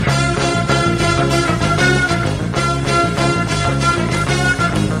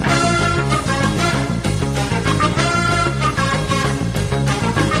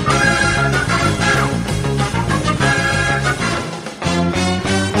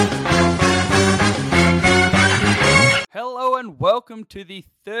welcome to the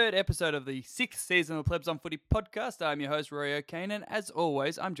third episode of the sixth season of the Plebs on Footy podcast. I'm your host, Rory O'Kane, and as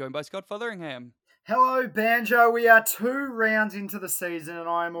always, I'm joined by Scott Fotheringham. Hello, Banjo. We are 2 rounds into the season, and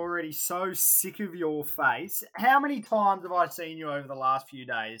I am already so sick of your face. How many times have I seen you over the last few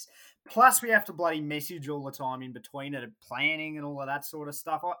days? Plus, we have to bloody message all the time in between it, planning and all of that sort of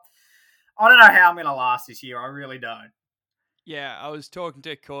stuff. I don't know how I'm going to last this year. I really don't. Yeah, I was talking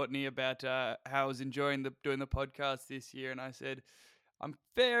to Courtney about how I was enjoying doing the podcast this year, and I said, I'm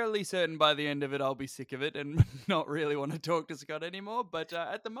fairly certain by the end of it I'll be sick of it and not really want to talk to Scott anymore. But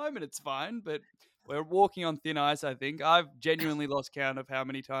at the moment it's fine, but we're walking on thin ice, I think. I've genuinely lost count of how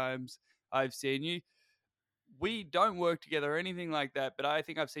many times I've seen you. We don't work together or anything like that, but I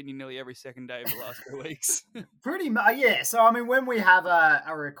think I've seen you nearly every second day for the last 2 weeks. Pretty much, yeah. So, I mean, when we have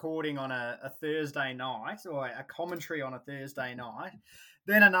a recording on a Thursday night or a commentary on a Thursday night,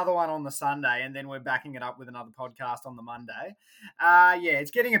 then another one on the Sunday, and then we're backing it up with another podcast on the Monday. Yeah,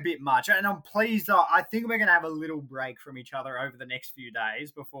 it's getting a bit much. And I'm pleased. I think we're going to have a little break from each other over the next few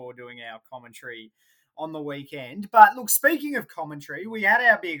days before doing our commentary on the weekend. But look, speaking of commentary, we had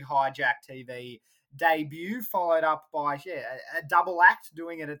our big Hijack TV debut, followed up by a double act,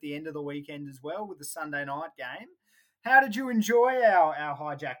 doing it at the end of the weekend as well with the Sunday night game. How did you enjoy our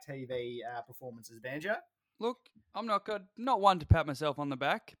Hijack TV performances, Banjo? Look, I'm not one to pat myself on the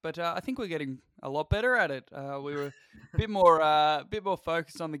back, but I think we're getting a lot better at it. We were a bit more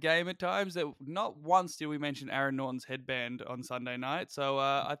focused on the game at times. That not once did we mention Aaron Norton's headband on Sunday night, so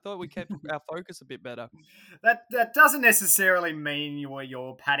I thought we kept our focus a bit better. That doesn't necessarily mean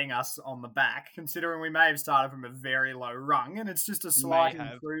you're patting us on the back, considering we may have started from a very low rung, and it's just a slight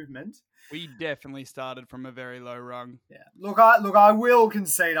improvement. We definitely started from a very low rung. Yeah. Look, I will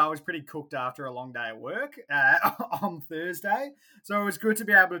concede I was pretty cooked after a long day at work on Thursday, so it was good to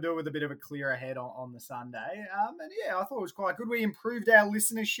be able to do it with a bit of a clearer head on the Sunday. And yeah, I thought it was quite good. We improved our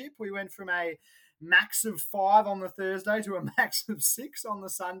listenership. We went from a max of 5 on the Thursday to a max of 6 on the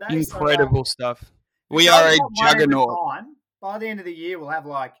Sunday. Incredible stuff. We are a juggernaut. By the end of the year, we'll have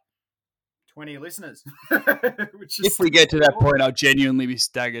like 20 listeners. If we get to that point, I'll genuinely be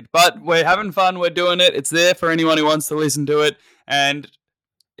staggered. But we're having fun. We're doing it. It's there for anyone who wants to listen to it. And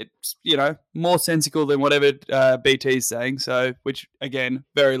it's, more sensical than whatever BT's saying. So, which, again,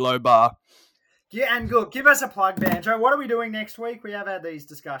 very low bar. Yeah, and good. Give us a plug, Banjo. What are we doing next week? We have had these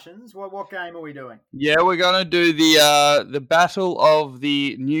discussions. What game are we doing? Yeah, we're going to do the battle of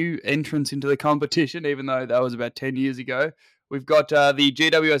the new entrants into the competition, even though that was about 10 years ago. We've got the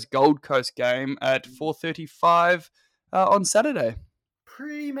GWS Gold Coast game at 4:35 on Saturday.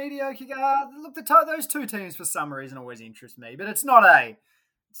 Pretty mediocre. Look, those two teams for some reason always interest me, but it's not a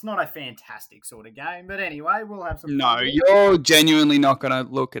fantastic sort of game. But anyway, we'll have some. No, you're genuinely not going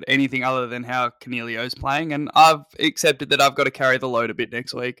to look at anything other than how Cornelio's playing, and I've accepted that I've got to carry the load a bit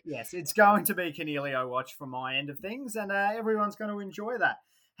next week. Yes, it's going to be Cornelio watch from my end of things, and everyone's going to enjoy that.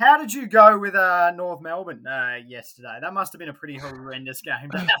 How did you go with North Melbourne yesterday? That must have been a pretty horrendous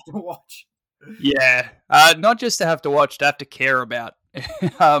game to have to watch. Yeah, not just to have to watch, to have to care about.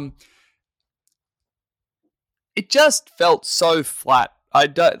 It just felt so flat.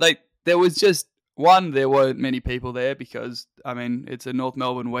 There was just one, there weren't many people there because, it's a North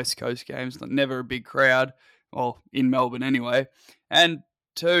Melbourne West Coast game. It's never a big crowd, well, in Melbourne anyway. And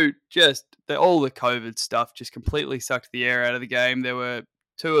 2, just all the COVID stuff just completely sucked the air out of the game. There were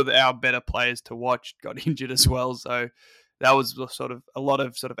 2 of our better players to watch got injured as well. So that was sort of a lot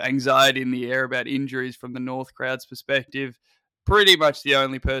of anxiety in the air about injuries from the North crowd's perspective. Pretty much the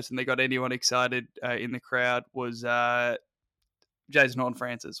only person that got anyone excited in the crowd was Jason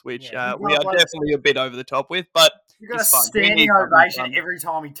Horne-Francis, which we are definitely a bit over the top with, but you've got a standing ovation every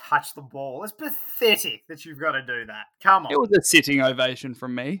time he touched the ball. It's pathetic that you've got to do that. Come on. It was a sitting ovation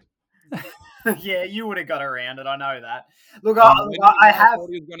from me. Yeah, you would have got around it. I know that. Look, I thought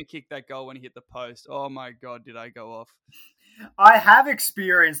he was going to kick that goal when he hit the post. Oh my God, did I go off? I have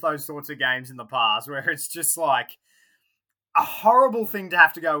experienced those sorts of games in the past where it's just like a horrible thing to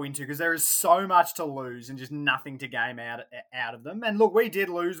have to go into because there is so much to lose and just nothing to game out of them. And look, we did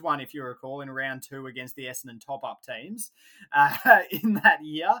lose one, if you recall, in round 2 against the Essendon top-up teams in that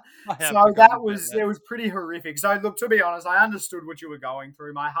year. So it was pretty horrific. So look, to be honest, I understood what you were going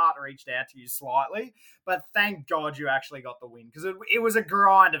through. My heart reached out to you slightly, but thank God you actually got the win because it was a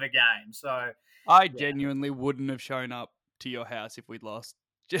grind of a game. So I genuinely wouldn't have shown up to your house if we'd lost.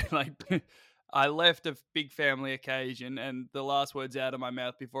 I left a big family occasion, and the last words out of my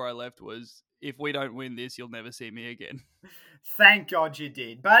mouth before I left was, if we don't win this, you'll never see me again. Thank God you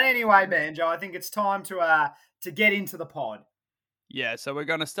did. But anyway, Banjo, I think it's time to get into the pod. Yeah, so we're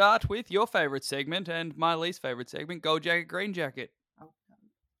going to start with your favourite segment and my least favourite segment, Gold Jacket, Green Jacket.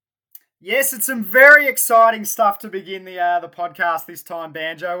 Yes, it's some very exciting stuff to begin the podcast this time,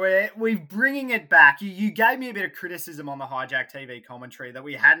 Banjo. We're bringing it back. You gave me a bit of criticism on the Hijack TV commentary that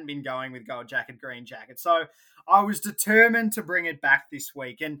we hadn't been going with Gold Jacket, Green Jacket. So I was determined to bring it back this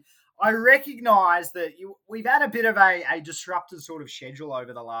week. And I recognise that we've had a bit of a disrupted sort of schedule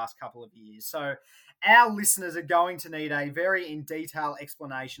over the last couple of years. So our listeners are going to need a very in detail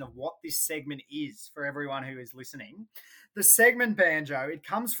explanation of what this segment is for everyone who is listening. The segment, Banjo, it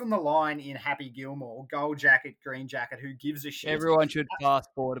comes from the line in Happy Gilmore, Gold Jacket, Green Jacket, who gives a shit. Everyone should fast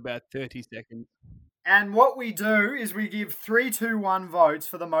forward about 30 seconds. And what we do is we give 3, 2, 1 votes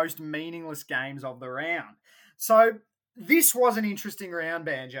for the most meaningless games of the round. So this was an interesting round,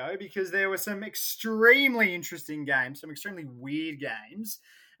 Banjo, because there were some extremely interesting games, some extremely weird games,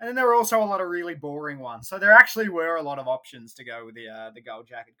 and then there were also a lot of really boring ones. So there actually were a lot of options to go with the Gold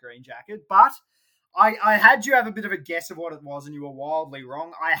Jacket, Green Jacket, but I had you have a bit of a guess of what it was, and you were wildly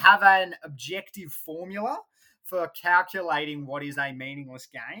wrong. I have an objective formula for calculating what is a meaningless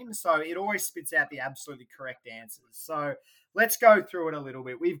game. So it always spits out the absolutely correct answers. So let's go through it a little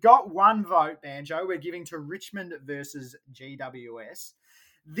bit. We've got one vote, Banjo. We're giving to Richmond versus GWS.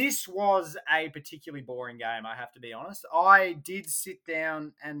 This was a particularly boring game, I have to be honest. I did sit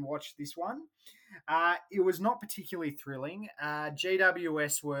down and watch this one. It was not particularly thrilling.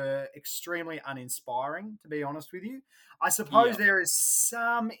 GWS were extremely uninspiring, to be honest with you. I suppose there is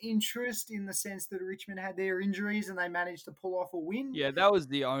some interest in the sense that Richmond had their injuries and they managed to pull off a win. Yeah, that was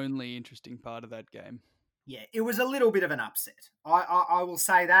the only interesting part of that game. Yeah, it was a little bit of an upset. I will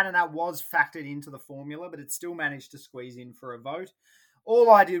say that, and that was factored into the formula, but it still managed to squeeze in for a vote.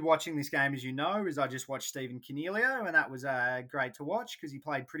 All I did watching this game, as you know, is I just watched Stephen Cornelio, and that was great to watch because he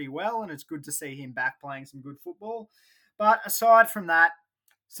played pretty well, and it's good to see him back playing some good football. But aside from that,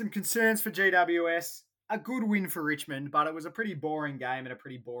 some concerns for GWS, a good win for Richmond, but it was a pretty boring game and a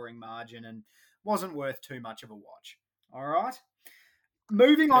pretty boring margin and wasn't worth too much of a watch. All right?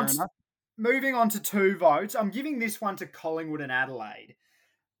 Moving on to 2 votes, I'm giving this one to Collingwood and Adelaide.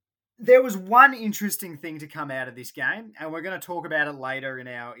 There was one interesting thing to come out of this game, and we're going to talk about it later in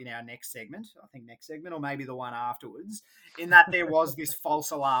our next segment. I think next segment, or maybe the one afterwards, in that there was this false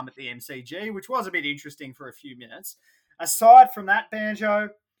alarm at the MCG, which was a bit interesting for a few minutes. Aside from that, Banjo,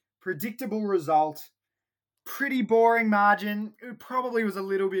 predictable result, pretty boring margin. It probably was a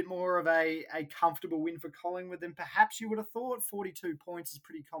little bit more of a comfortable win for Collingwood than perhaps you would have thought. 42 points is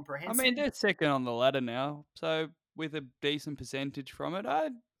pretty comprehensive. I mean, they're second on the ladder now, so with a decent percentage from it,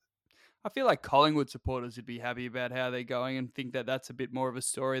 I feel like Collingwood supporters would be happy about how they're going and think that that's a bit more of a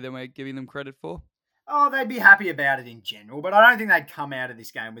story than we're giving them credit for. Oh, they'd be happy about it in general, but I don't think they'd come out of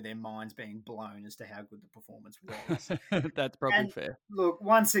this game with their minds being blown as to how good the performance was. That's probably fair. Look,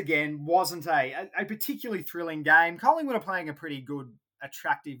 once again, wasn't a particularly thrilling game. Collingwood are playing a pretty good,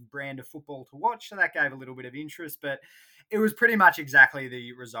 attractive brand of football to watch, so that gave a little bit of interest, but it was pretty much exactly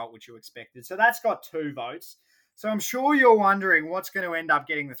the result which you expected. So that's got 2 votes. So I'm sure you're wondering what's going to end up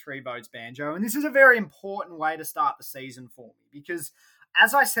getting the 3 votes, Banjo. And this is a very important way to start the season for me because,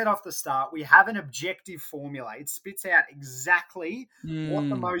 as I said off the start, we have an objective formula. It spits out exactly what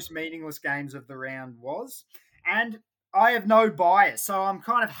the most meaningless games of the round was. And I have no bias. So I'm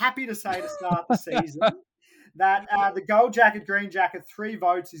kind of happy to say to start the season that the Gold Jacket, Green Jacket, 3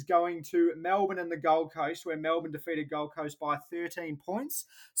 votes is going to Melbourne and the Gold Coast, where Melbourne defeated Gold Coast by 13 points.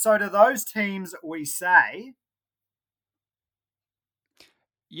 So to those teams, we say...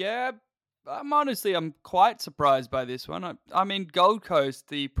 Yeah, I'm quite surprised by this one. I mean, Gold Coast,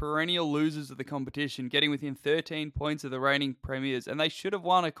 the perennial losers of the competition, getting within 13 points of the reigning premiers, and they should have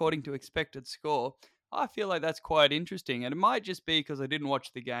won according to expected score. I feel like that's quite interesting, and it might just be because I didn't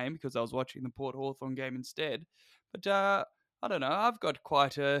watch the game because I was watching the Port Hawthorn game instead. But I don't know. I've got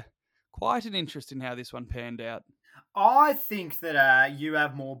quite an interest in how this one panned out. I think that you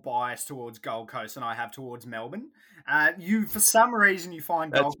have more bias towards Gold Coast than I have towards Melbourne. For some reason, you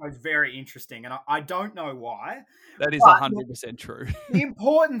find Gold Coast very interesting, and I don't know why. That is 100% true. The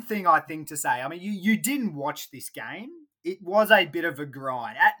important thing, I think, to say, I mean, you didn't watch this game. It was a bit of a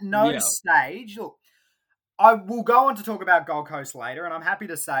grind. At no stage, look, I will go on to talk about Gold Coast later, and I'm happy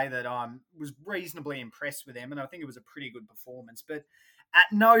to say that I was reasonably impressed with them, and I think it was a pretty good performance. But at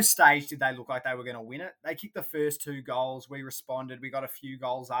no stage did they look like they were going to win it. They kicked the first 2 goals. We responded. We got a few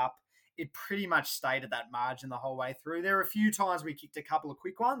goals up. It pretty much stayed at that margin the whole way through. There were a few times we kicked a couple of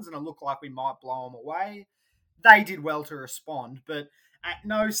quick ones, and it looked like we might blow them away. They did well to respond, but at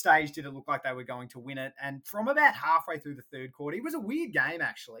no stage did it look like they were going to win it. And from about halfway through the third quarter, it was a weird game,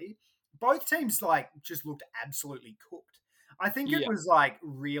 actually. Both teams just looked absolutely cooked. I think it Yeah. was like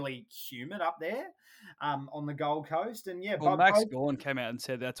really humid up there on the Gold Coast. And yeah, Well, but Max both, Gorn came out and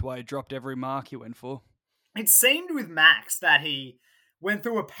said that's why he dropped every mark he went for. it seemed with Max that he went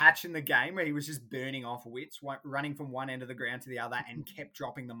through a patch in the game where he was just burning off wits, running from one end of the ground to the other and kept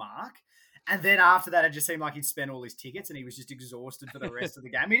dropping the mark. And then after that, it just seemed like he'd spent all his tickets and he was just exhausted for the rest of the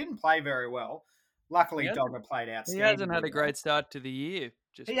game. He didn't play very well. Luckily, Dogger played He outstanding. hasn't had a great start to the year.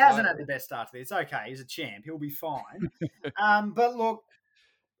 He hasn't had the best start to this. Okay, he's a champ. He'll be fine. But look,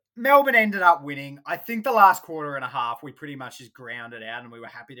 Melbourne ended up winning. I think the last quarter and a half, we pretty much just ground it out and we were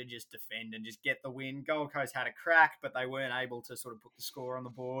happy to just defend and just get the win. Gold Coast had a crack, but they weren't able to sort of put the score on the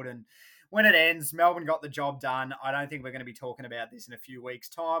board. And when it ends, Melbourne got the job done. I don't think we're going to be talking about this in a few weeks'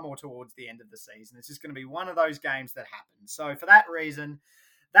 time or towards the end of the season. It's just going to be one of those games that happens. So for that reason,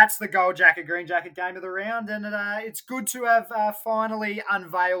 that's the Gold Jacket, Green Jacket game of the round. And it's good to have finally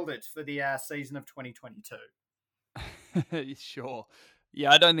unveiled it for the season of 2022. Sure.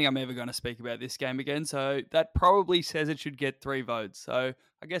 Yeah, I don't think I'm ever going to speak about this game again, so that probably says it should get 3 votes. So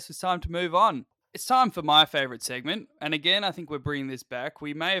I guess it's time to move on. It's time for my favourite segment, and again, I think we're bringing this back.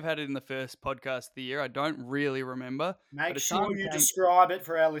 We may have had it in the first podcast of the year. I don't really remember. Make sure you describe it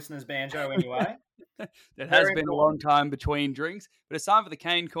for our listeners, Banjo, anyway. It has been a long time between drinks, but it's time for the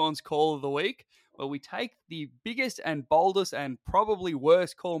Cane Corns Call of the Week, where we take the biggest and boldest and probably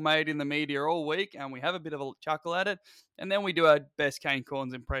worst call made in the media all week, and we have a bit of a chuckle at it, and then we do our best Cane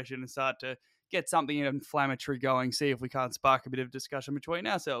Corns impression and start to get something inflammatory going, see if we can't spark a bit of discussion between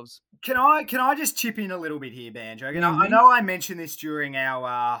ourselves. Can I just chip in a little bit here, Banjo? I know I mentioned this during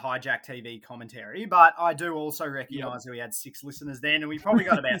our Hijack TV commentary, but I do also recognise that we had 6 listeners then, and we probably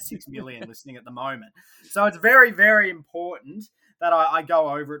got about 6 million listening at the moment. So it's very, very important that I go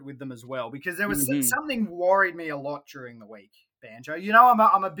over it with them as well, because there was something worried me a lot during the week, Banjo. You know,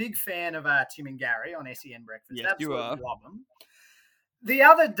 I'm a big fan of Tim and Gary on SEN Breakfast. Yes, you are. Love them. The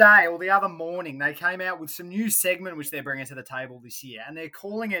other day or the other morning, they came out with some new segment which they're bringing to the table this year, and they're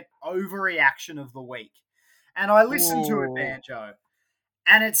calling it Overreaction of the Week. And I listened to it, Banjo,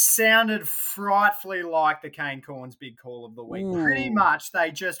 and it sounded frightfully like the Cane Corns Big Call of the Week. Pretty much, they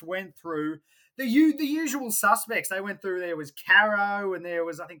just went through the usual suspects. They went through, there was Caro, and there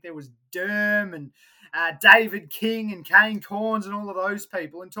was Derm, and David King, and Cane Corns, and all of those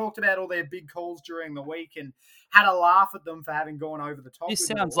people, and talked about all their big calls during the week, and had a laugh at them for having gone over the top. This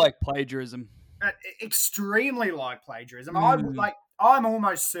sounds like plagiarism. Extremely like plagiarism. I'm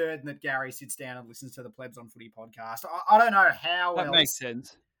almost certain that Gary sits down and listens to the Plebs on Footy podcast. I don't know how that makes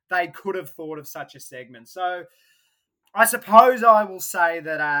sense. They could have thought of such a segment. So I suppose I will say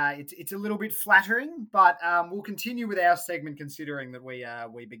that it's a little bit flattering, but we'll continue with our segment considering that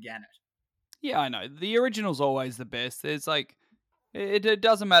we began it. Yeah, I know. The original's always the best. There's it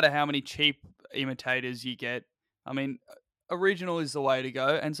doesn't matter how many cheap imitators you get. I mean, original is the way to go.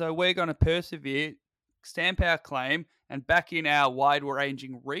 And so we're going to persevere, stamp our claim, and back in our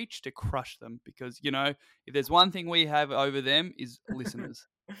wide-ranging reach to crush them. Because, you know, if there's one thing we have over them is listeners.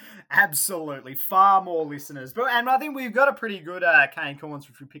 Absolutely. Far more listeners. And I think we've got a pretty good Cane Corns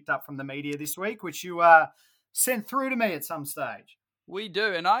which we picked up from the media this week, which you sent through to me at some stage. We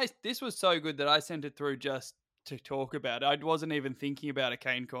do. And this was so good that I sent it through just to talk about it. I wasn't even thinking about a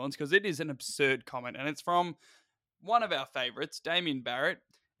Cane Corns because it is an absurd comment. And it's from one of our favourites, Damien Barrett,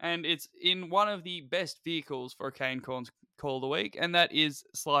 and it's in one of the best vehicles for a Cane Corns Call of the Week, and that is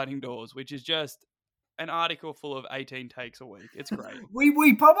Sliding Doors, which is just an article full of 18 takes a week. It's great.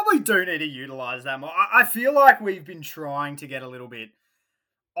 We probably do need to utilise that more. I feel like we've been trying to get a little bit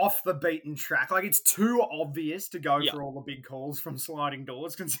off the beaten track. Like, it's too obvious to go for all the big calls from Sliding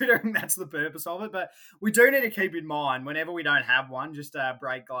Doors, considering that's the purpose of it. But we do need to keep in mind, whenever we don't have one, just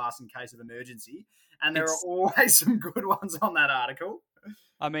break glass in case of emergency. And there are always some good ones on that article.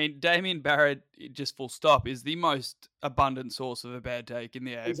 I mean, Damien Barrett, just full stop, is the most abundant source of a bad take in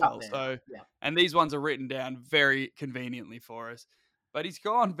the AFL. So, and these ones are written down very conveniently for us. But he's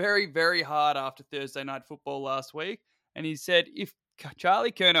gone very, very hard after Thursday Night Football last week. And he said if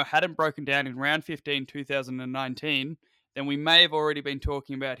Charlie Curnow hadn't broken down in round 15, 2019, then we may have already been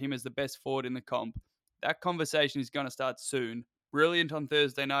talking about him as the best forward in the comp. That conversation is going to start soon. Brilliant on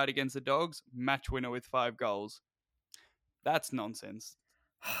Thursday night against the Dogs, match winner with 5 goals. That's nonsense.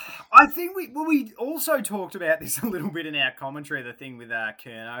 I think we also talked about this a little bit in our commentary, the thing with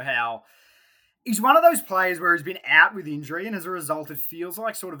Curnow, how he's one of those players where he's been out with injury, and as a result, it feels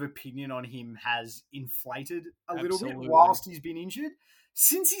like sort of opinion on him has inflated a little bit whilst he's been injured.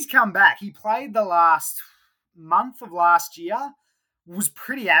 Since he's come back, he played the last month of last year, was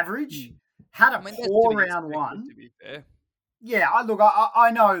pretty average, had a poor round one. To be fair. Yeah,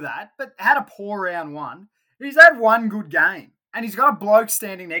 I know that, but had a poor round one. He's had one good game, and he's got a bloke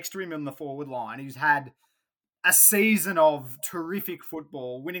standing next to him on the forward line who's had a season of terrific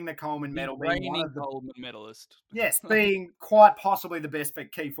football, winning the Coleman The medal, being one reigning of the Coleman medalist. yes, being quite possibly the best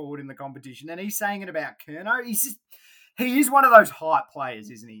key forward in the competition. And he's saying it about Curnow. He is one of those hype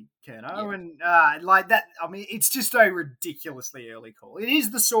players, isn't he, Curnow? Yeah. And like that, I mean, it's just a ridiculously early call. It is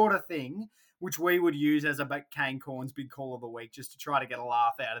the sort of thing which we would use as a Kane Corns big call of the week, just to try to get a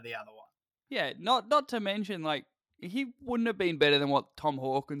laugh out of the other one. Yeah, not to mention, like, he wouldn't have been better than what Tom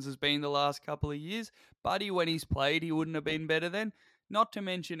Hawkins has been the last couple of years. Buddy, when he's played, he wouldn't have been better than. Not to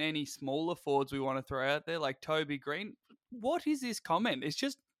mention any smaller forwards we want to throw out there, like Toby Green. What is this comment? It's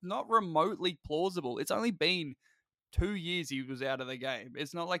just not remotely plausible. It's only been 2 years he was out of the game.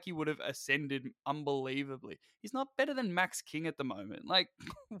 It's not like he would have ascended unbelievably. He's not better than Max King at the moment. Like,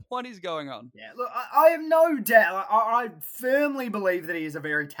 what is going on? Yeah, look, I have no doubt. I firmly believe that he is a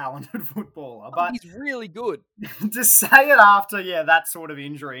very talented footballer, but he's really good. to say it after, that sort of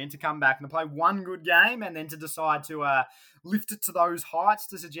injury, and to come back and to play one good game, and then to decide to lift it to those heights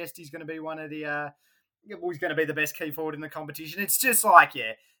to suggest he's going to be one of the, he's going to be the best key forward in the competition. It's just like,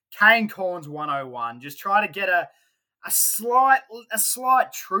 Kane Corns 101. Just try to get a slight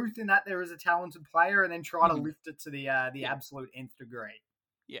truth in that there is a talented player, and then try to lift it to the absolute nth degree.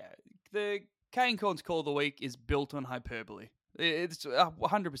 Yeah, the Kane Corns call of the week is built on hyperbole. It's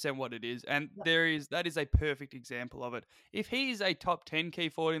 100% what it is, and that is a perfect example of it. If he is a top 10 key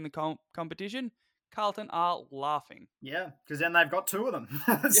forward in the competition, Carlton are laughing. Yeah, because then they've got two of them.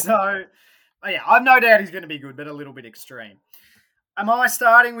 So, I've no doubt he's going to be good, but a little bit extreme. Am I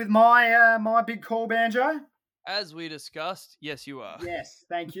starting with my big call, Banjo? As we discussed, yes, you are. Yes,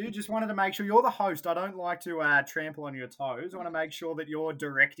 thank you. Just wanted to make sure you're the host. I don't like to trample on your toes. I want to make sure that you're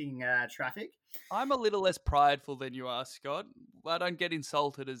directing traffic. I'm a little less prideful than you are, Scott. I don't get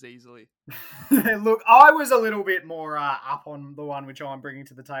insulted as easily. Look, I was a little bit more up on the one which I'm bringing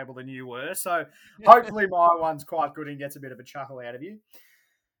to the table than you were. So hopefully my one's quite good and gets a bit of a chuckle out of you.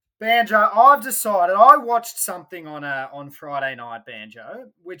 Banjo, I've decided, I watched something on Friday night, Banjo,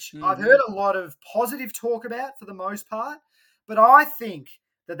 which I've heard a lot of positive talk about for the most part, but I think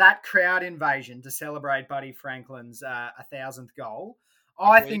that crowd invasion to celebrate Buddy Franklin's 1,000th goal,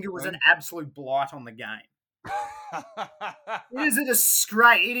 I think it was an absolute blight on the game. It is a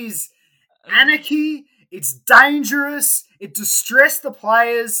disgrace. It is anarchy. It's dangerous. It distressed the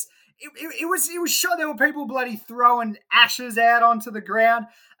players. It was shot. There were people bloody throwing ashes out onto the ground.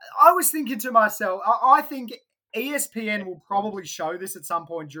 I was thinking to myself, I think ESPN will probably show this at some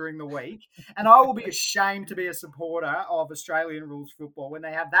point during the week, and I will be ashamed to be a supporter of Australian rules football when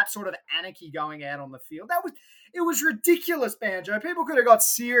they have that sort of anarchy going out on the field. It was ridiculous, Banjo. People could have got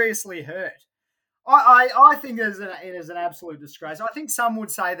seriously hurt. I think it is an absolute disgrace. I think some would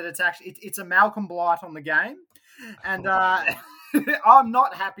say that it's a Malcolm blight on the game, and I'm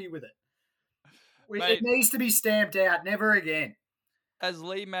not happy with it. Mate, it needs to be stamped out. Never again. As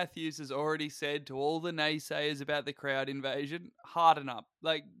Lee Matthews has already said to all the naysayers about the crowd invasion, harden up.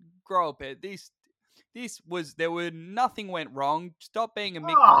 Like, grow up, Ed. Nothing went wrong. Stop being a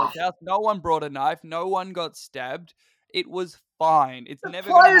Mick Malthouse. No one brought a knife. No one got stabbed. It was fine. It's never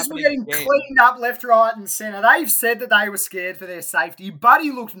going to happen. Players were getting cleaned up left, right, and centre. They've said that they were scared for their safety.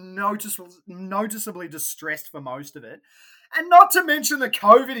 Buddy looked noticeably distressed for most of it. And not to mention the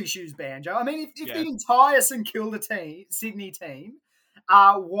COVID issues, Banjo. I mean, if the entire St Kilda Sydney team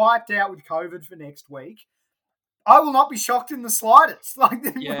are wiped out with COVID for next week, I will not be shocked in the slightest. Like,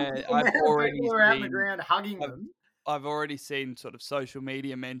 I've already people are out on the ground hugging them. I've already seen sort of social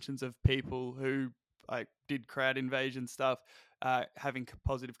media mentions of people who did crowd invasion stuff having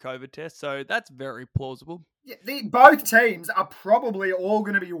positive COVID tests. So that's very plausible. Yeah, both teams are probably all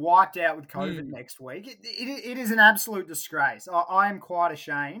going to be wiped out with COVID next week. It is an absolute disgrace. I am quite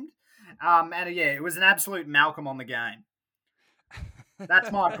ashamed. It was an absolute Malcolm on the game.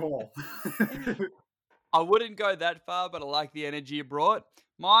 That's my call. I wouldn't go that far, but I like the energy you brought.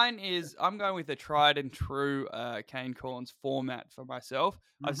 Mine is, I'm going with a tried and true Kane Corns format for myself.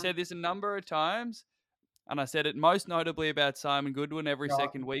 I've said this a number of times, and I said it most notably about Simon Goodwin every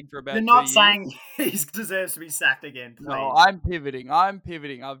second week for about 2 years. You're not saying he deserves to be sacked again, please. No, I'm pivoting. I've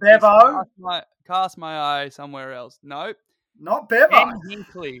Bevo? cast my eye somewhere else. Nope. Not Bevo. Ben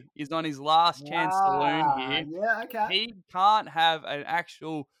Hinkley is on his last chance saloon here. Yeah, okay. He can't have an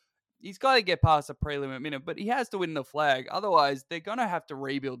actual... He's got to get past the prelim at minute, but he has to win the flag. Otherwise, they're going to have to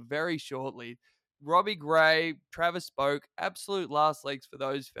rebuild very shortly. Robbie Gray, Travis Spoke, absolute last legs for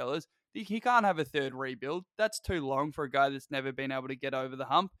those fellas. He can't have a third rebuild. That's too long for a guy that's never been able to get over the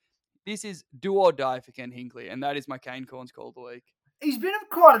hump. This is do or die for Ken Hinkley, and that is my Kane Corns call of the week. He's been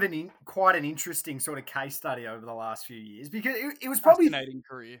quite an interesting sort of case study over the last few years because it was probably Fascinating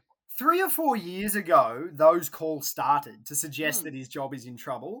career. 3 or 4 years ago those calls started to suggest that his job is in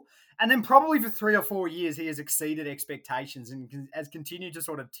trouble. And then probably for 3 or 4 years he has exceeded expectations and has continued to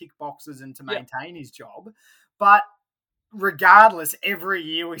sort of tick boxes and to Yep. maintain his job. But regardless, every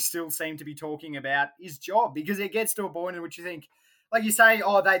year we still seem to be talking about his job because it gets to a point in which you think, like you say,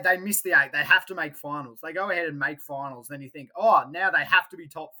 oh, they missed the 8. They have to make finals. They go ahead and make finals. Then you think, oh, now they have to be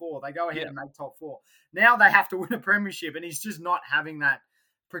top 4. They go ahead and make top 4. Now they have to win a premiership, and he's just not having that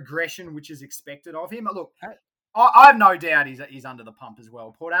progression which is expected of him. Look, I have no doubt he's under the pump as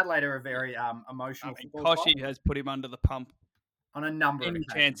well. Port Adelaide are a very emotional football Koshi club has put him under the pump on a number of any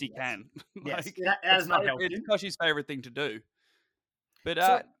occasions. chance he can. Yes, it has not helped It's him. Koshi's favourite thing to do.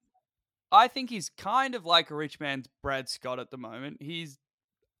 But I think he's kind of like a rich man's Brad Scott at the moment.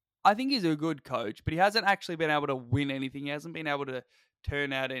 I think he's a good coach, but he hasn't actually been able to win anything. He hasn't been able to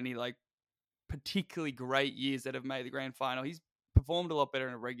turn out any like particularly great years that have made the grand final. He's performed a lot better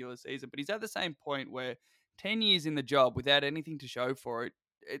in a regular season, but he's at the same point where 10 years in the job without anything to show for it,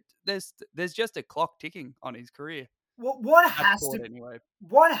 there's just a clock ticking on his career. What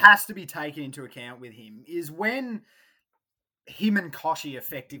has to be taken into account with him is when him and Koshi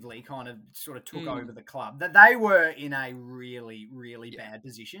effectively kind of sort of took over the club, that they were in a really, really bad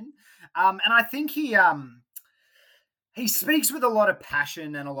position. And I think he speaks with a lot of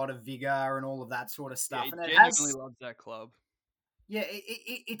passion and a lot of vigor and all of that sort of stuff. Yeah, and he genuinely loves that club. Yeah,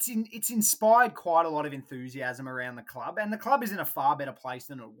 it's inspired quite a lot of enthusiasm around the club, and the club is in a far better place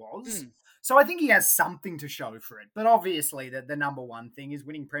than it was. So I think he has something to show for it. But obviously, the number one thing is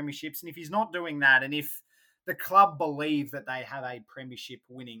winning premierships, and if he's not doing that, and if the club believe that they have a premiership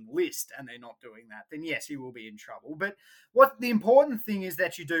winning list and they're not doing that, then yes, he will be in trouble. But what the important thing is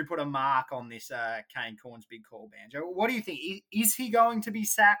that you do put a mark on this Kane Cornes big call, Banjo. What do you think? Is he going to be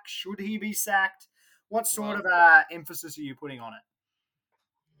sacked? Should he be sacked? What sort of emphasis are you putting on it?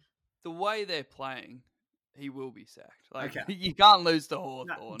 The way they're playing, he will be sacked. Like Okay. You can't lose to Hawthorn.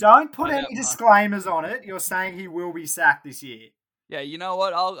 No, don't put any disclaimers on it. You're saying he will be sacked this year. Yeah, you know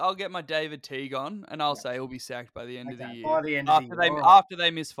what? I'll get my David Teague on, and I'll say he'll be sacked by the end of the year. By the end of the year. After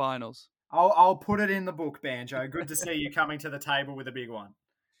they miss finals. I'll put it in the book, Banjo. Good to see you coming to the table with a big one.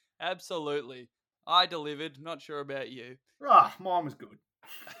 Absolutely. I delivered. Not sure about you. Mine was good.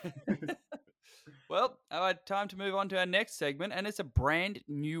 Well, time to move on to our next segment, and it's a brand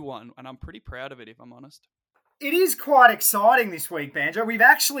new one, and I'm pretty proud of it, if I'm honest. It is quite exciting this week, Banjo. We've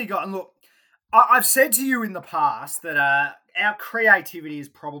actually gotten, look, I've said to you in the past that our creativity is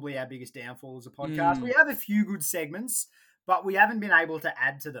probably our biggest downfall as a podcast. We have a few good segments, but we haven't been able to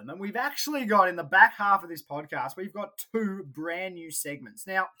add to them. And we've actually got, in the back half of this podcast, we've got 2 brand new segments.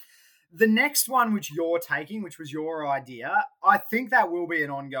 Now, the next one, which you're taking, which was your idea, I think that will be an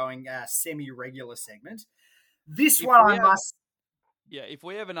ongoing semi-regular segment. This one if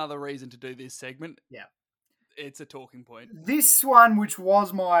we have another reason to do this segment, it's a talking point. This one, which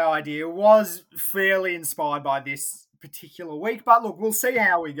was my idea, was fairly inspired by this particular week. But look, we'll see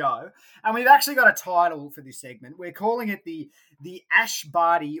how we go. And we've actually got a title for this segment. We're calling it the Ash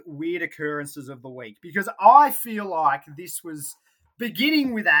Barty Weird Occurrences of the Week, because I feel like this was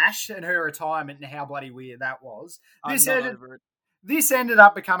beginning with Ash and her retirement and how bloody weird that was. This ended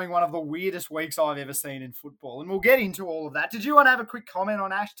up becoming one of the weirdest weeks I've ever seen in football. And we'll get into all of that. Did you want to have a quick comment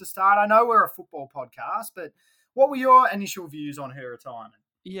on Ash to start? I know we're a football podcast, but what were your initial views on her retirement?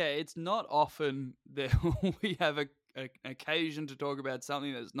 Yeah, it's not often that we have an occasion to talk about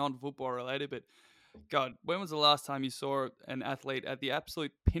something that's non-football related, but God, when was the last time you saw an athlete at the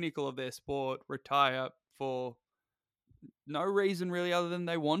absolute pinnacle of their sport retire for no reason really other than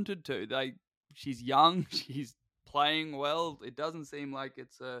they wanted to? She's young, she's playing well. It doesn't seem like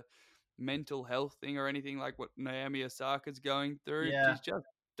it's a mental health thing or anything like what Naomi Osaka's going through. Yeah. She just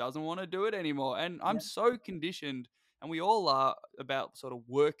doesn't want to do it anymore. And I'm so conditioned, and we all are, about sort of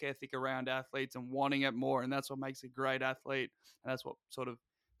work ethic around athletes and wanting it more. And that's what makes a great athlete. And that's what sort of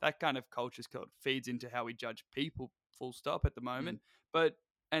that kind of culture feeds into how we judge people, full stop, at the moment.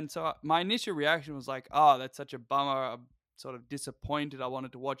 So my initial reaction was like, oh, that's such a bummer. I'm sort of disappointed. I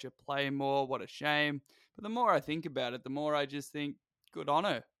wanted to watch her play more. What a shame. But the more I think about it, the more I just think, good on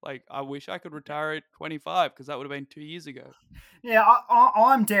her. Like, I wish I could retire at 25 because that would have been 2 years ago. Yeah,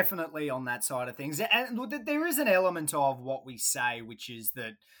 I'm definitely on that side of things. And look, there is an element of what we say, which is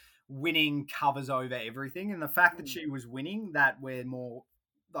that winning covers over everything. And the fact that she was winning, that we're more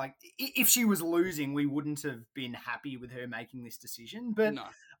like, if she was losing, we wouldn't have been happy with her making this decision. But No.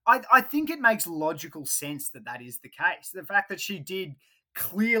 I think it makes logical sense that is the case. The fact that she did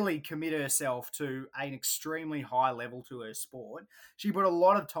clearly commit herself to an extremely high level to her sport. She put a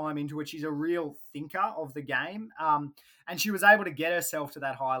lot of time into it. She's a real thinker of the game, and she was able to get herself to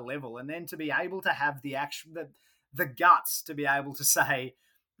that high level, and then to be able to have the guts to be able to say,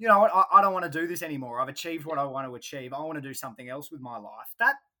 you know what, I don't want to do this anymore. I've achieved what I want to achieve. I want to do something else with my life.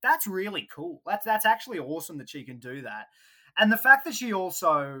 That's really cool. That's actually awesome that she can do that, and the fact that she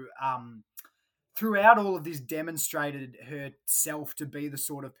also throughout all of this demonstrated herself to be the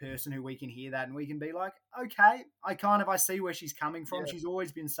sort of person who we can hear that and we can be like, okay, I see where she's coming from. Yeah. She's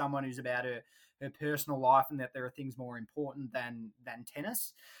always been someone who's about her personal life and that there are things more important than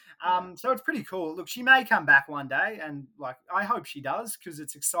tennis. So it's pretty cool. Look, she may come back one day, and like I hope she does, because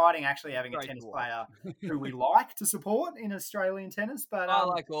it's exciting actually having a Great tennis to watch. player who we like to support in Australian tennis. But I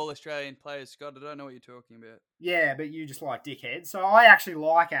like all Australian players, Scott. I don't know what you're talking about. yeah, but you just like dickheads. So I actually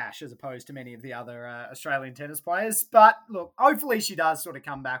like Ash as opposed to many of the other Australian tennis players. But look, hopefully she does sort of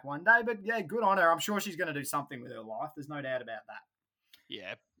come back one day. But yeah, good on her. I'm sure she's going to do something with her life. There's no doubt about that.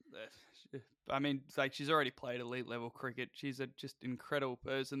 Yeah. I mean, it's like she's already played elite level cricket. She's a just incredible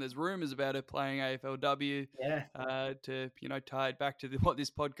person. There's rumors about her playing AFLW. Yeah. To tie it back to what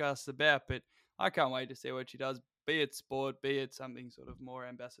this podcast's about. But I can't wait to see what she does. Be it sport, be it something sort of more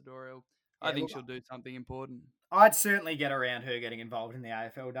ambassadorial. Yeah, I think look, she'll do something important. I'd certainly get around her getting involved in the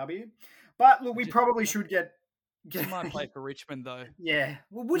AFLW. But look, we probably should get. She might play for Richmond though. Yeah.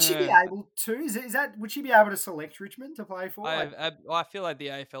 Well, would she be Yeah. able to? Would she be able to select Richmond to play for? I feel like the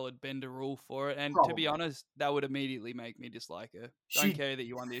AFL would bend a rule for it, and to Probably. be honest, that would immediately make me dislike her. Don't care that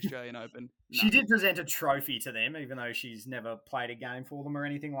you won the Australian Open. No. She did present a trophy to them, even though she's never played a game for them or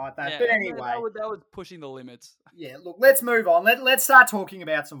anything like that. Yeah, But anyway, that was pushing the limits. yeah. Look, let's move on. Let's start talking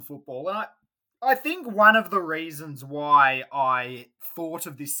about some football. And I think one of the reasons why I thought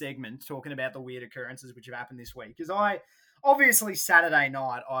of this segment, talking about the weird occurrences which have happened this week, is obviously Saturday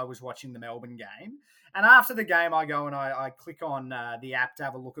night I was watching the Melbourne game. And after the game, I go and I click on the app to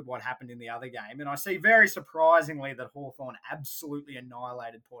have a look at what happened in the other game. And I see very surprisingly that Hawthorn absolutely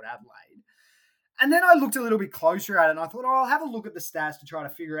annihilated Port Adelaide. And then I looked a little bit closer at it and I thought, I'll have a look at the stats to try to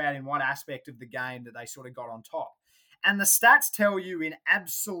figure out in what aspect of the game that they sort of got on top. And the stats tell you in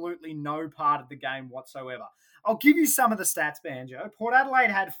absolutely no part of the game whatsoever. I'll give you some of the stats, Banjo. Port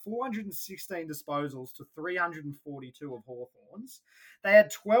Adelaide had 416 disposals to 342 of Hawthorn's. They had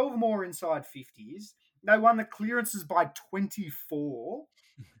 12 more inside 50s. They won the clearances by 24.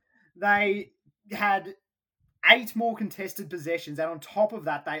 They had 8 more contested possessions. And on top of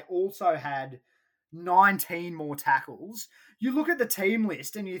that, they also had 19 more tackles. You look at the team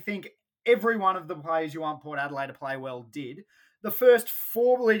list and you think every one of the players you want Port Adelaide to play well did. The first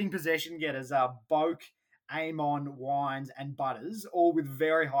 4 leading possession getters are Boak, Amon, Wines, and Butters, all with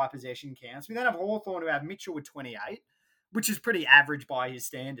very high possession counts. We then have Hawthorn, who have Mitchell with 28, which is pretty average by his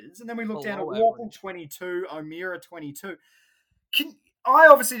standards. And then we look down at Walker 22, O'Meara 22. I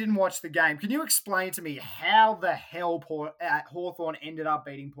obviously didn't watch the game. Can you explain to me how the hell Hawthorn ended up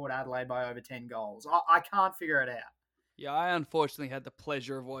beating Port Adelaide by over 10 goals? I can't figure it out. Yeah, I unfortunately had the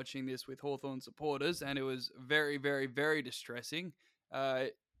pleasure of watching this with Hawthorn supporters, and it was very, very, very distressing.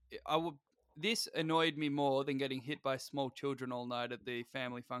 This annoyed me more than getting hit by small children all night at the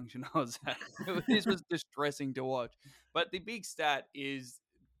family function I was at. This was distressing to watch. But the big stat is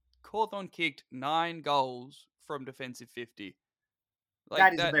Hawthorn kicked 9 goals from defensive 50.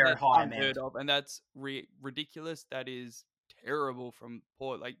 That is a very high amount of, and that's ridiculous. That is terrible from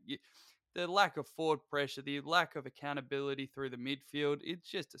Port. The lack of forward pressure, the lack of accountability through the midfield, it's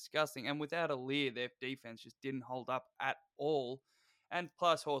just disgusting. And without Aliir, their defense just didn't hold up at all. And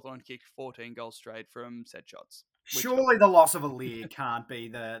plus, Hawthorn kicked 14 goals straight from set shots. Surely the loss of Aliir can't be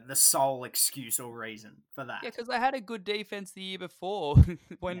the sole excuse or reason for that. Yeah, because they had a good defense the year before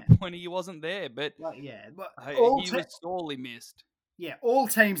when he wasn't there. But he was sorely missed. Yeah, all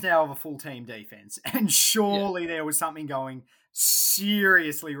teams now have a full team defense. And surely there was something going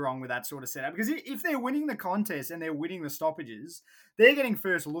seriously wrong with that sort of setup. Because if they're winning the contest and they're winning the stoppages, they're getting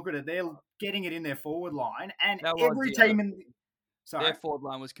first look at it. They're getting it in their forward line. And every team their forward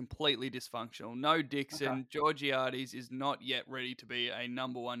line was completely dysfunctional. No Dixon. Okay. Georgiades is not yet ready to be a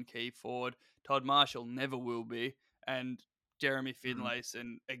number 1 key forward. Todd Marshall never will be. And Jeremy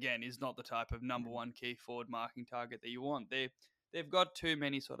Finlayson, again, is not the type of number 1 key forward marking target that you want. They've got too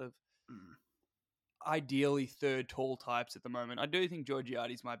many sort of ideally third tall types at the moment. I do think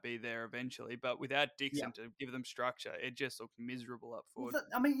Georgiades might be there eventually, but without Yeah. Dixon to give them structure, it just looked miserable up Well, forward.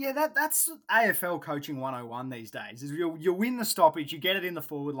 I mean, yeah, that's AFL coaching 101 these days. Is you win the stoppage, you get it in the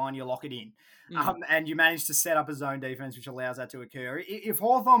forward line, you lock it in, and you manage to set up a zone defense which allows that to occur. If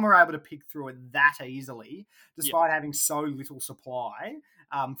Hawthorn were able to pick through it that easily, despite having so little supply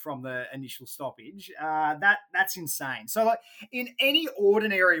from the initial stoppage, that's insane. So, like in any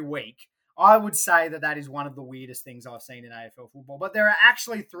ordinary week, I would say that is one of the weirdest things I've seen in AFL football. But there are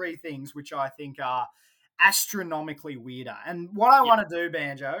actually three things which I think are astronomically weirder. And what I want to do,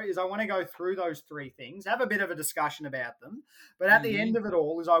 Banjo, is I want to go through those three things, have a bit of a discussion about them. But at the end of it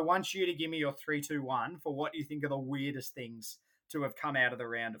all, is I want you to give me your 3, 2, 1 for what you think are the weirdest things to have come out of the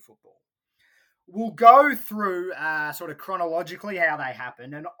round of football. We'll go through sort of chronologically how they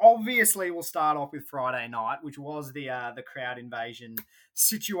happened, and obviously we'll start off with Friday night, which was the crowd invasion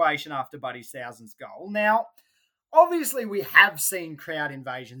situation after Buddy Sousan's goal. Now, obviously we have seen crowd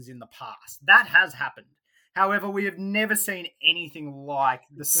invasions in the past. That has happened. However, we have never seen anything like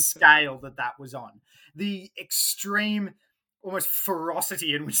the scale that was on. The extreme, almost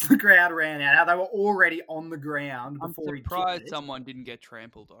ferocity in which the crowd ran out, how they were already on the ground before he kicked it. I'm surprised someone didn't get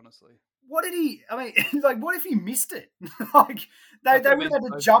trampled, honestly. What did he? I mean, like, what if he missed it? Like, they would have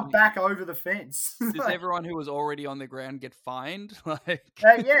had to jump back over the fence. Does everyone who was already on the ground get fined?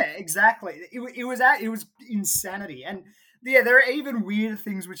 Yeah, exactly. It was insanity, and yeah, there are even weirder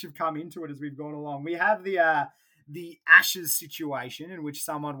things which have come into it as we've gone along. We have the Ashes situation in which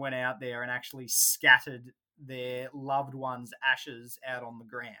someone went out there and actually scattered their loved one's ashes out on the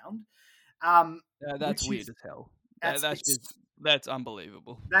ground. That's weird as hell. That's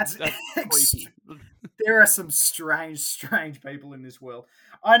unbelievable. That's creepy. There are some strange people in this world.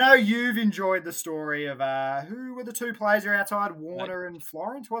 I know you've enjoyed the story of who were the two players outside, Warner and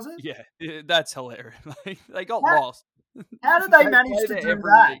Florence, was it? Yeah, that's hilarious. They got lost. How did they manage to do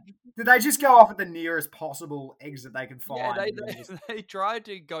that? Did they just go off at the nearest possible exit they could find? Yeah, they tried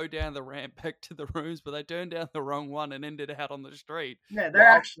to go down the ramp back to the rooms, but they turned down the wrong one and ended out on the street. Yeah, they're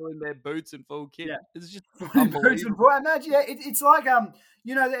actually in their boots and full kit. Yeah. It's just unbelievable. Imagine, it's like have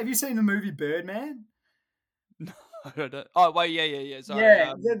you seen the movie Birdman? Oh, wait, yeah. Sorry.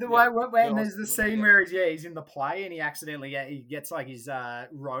 Yeah, the way when there's the scene where he's in the play and he accidentally he gets like his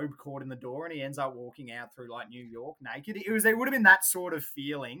robe caught in the door and he ends up walking out through like New York naked. It would have been that sort of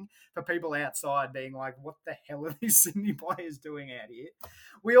feeling for people outside being like, what the hell are these Sydney players doing out here?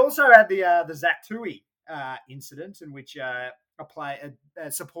 We also had the Zach Tui incident in which a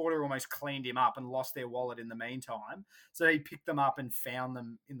supporter almost cleaned him up and lost their wallet in the meantime. So he picked them up and found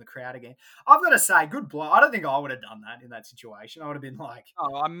them in the crowd again. I've got to say, good bloke. I don't think I would have done that in that situation. I would have been like...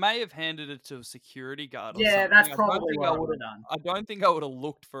 Oh, I may have handed it to a security guard or something. That's probably what I would have done. I don't think I would have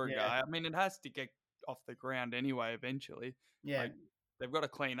looked for a guy. I mean, it has to get off the ground anyway eventually. Yeah. They've got to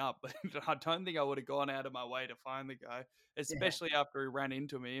clean up. But I don't think I would have gone out of my way to find the guy, especially after he ran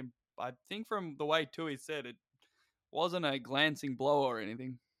into me. And I think from the way Tui said it, wasn't a glancing blow or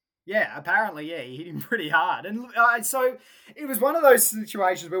anything. Yeah, apparently, he hit him pretty hard. And so it was one of those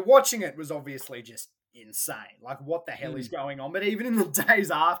situations where watching it was obviously just insane. Like, what the hell is going on? But even in the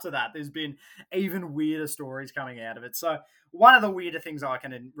days after that, there's been even weirder stories coming out of it. So one of the weirder things I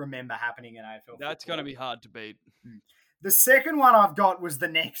can remember happening in AFL. That's going to be hard to beat. The second one I've got was the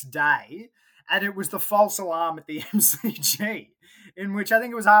next day, and it was the false alarm at the MCG, in which I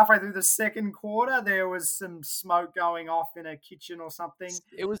think it was halfway through the second quarter, there was some smoke going off in a kitchen or something.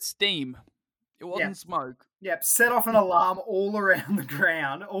 It was steam. It wasn't smoke. Yep, set off an alarm all around the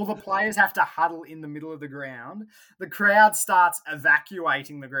ground. All the players have to huddle in the middle of the ground. The crowd starts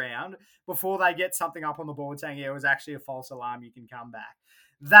evacuating the ground before they get something up on the board saying, it was actually a false alarm, you can come back.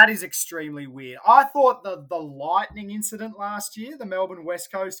 That is extremely weird. I thought the lightning incident last year, the Melbourne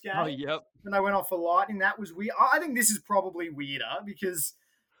West Coast game, when they went off for lightning, that was weird. I think this is probably weirder because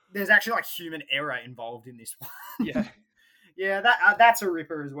there's actually like human error involved in this one. Yeah. Yeah, that's a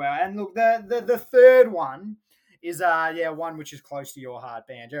ripper as well. And look, the third one is one which is close to your heart,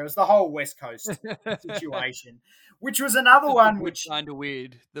 Banjo. It's the whole West Coast situation, which was another one which kind of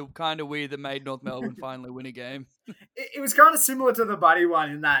weird. The kind of weird that made North Melbourne finally win a game. It was kind of similar to the Buddy one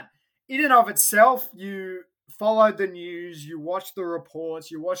in that, in and of itself, you followed the news, you watched the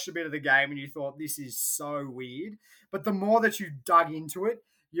reports, you watched a bit of the game, and you thought this is so weird. But the more that you dug into it,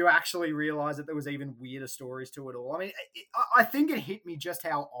 you actually realize that there was even weirder stories to it all. I mean, I think it hit me just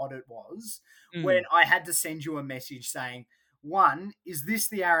how odd it was when I had to send you a message saying, one, is this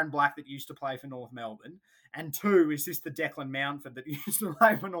the Aaron Black that used to play for North Melbourne? And two, is this the Declan Mountford that used to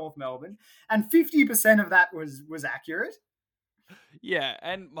play for North Melbourne? And 50% of that was accurate. Yeah,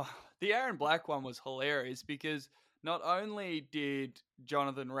 and The Aaron Black one was hilarious because not only did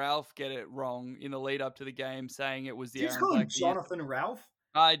Jonathan Ralph get it wrong in the lead up to the game, saying it was Did the you just Aaron call him Black. Jonathan Ralph?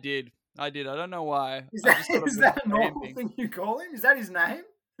 I did. I don't know why. Is I that just thought it is was that a normal branding. thing you call him? Is that his name?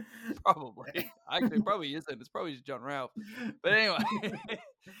 Probably. Actually, it probably isn't. It's probably just John Ralph. But anyway.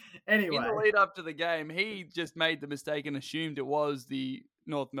 Anyway. In the lead up to the game, he just made the mistake and assumed it was the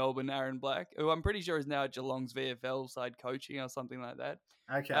North Melbourne Aaron Black, who I'm pretty sure is now at Geelong's VFL side coaching or something like that.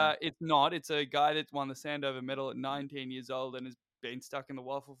 Okay. It's not. It's a guy that's won the Sandover medal at 19 years old and has been stuck in the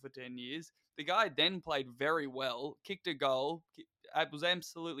waffle for 10 years. The guy then played very well, kicked a goal, was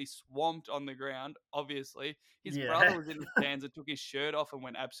absolutely swamped on the ground, obviously. His brother was in the stands and took his shirt off and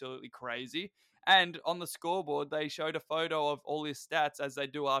went absolutely crazy. And on the scoreboard, they showed a photo of all his stats as they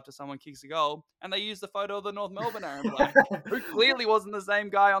do after someone kicks a goal. And they used the photo of the North Melbourne Aaron Black, who clearly wasn't the same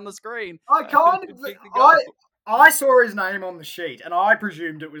guy on the screen. I saw his name on the sheet and I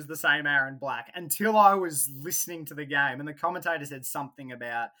presumed it was the same Aaron Black until I was listening to the game and the commentator said something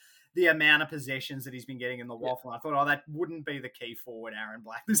about the amount of possessions that he's been getting in the waffle. I thought, that wouldn't be the key forward, Aaron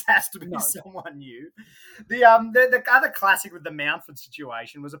Black. This has to be someone new. The other classic with the Mountford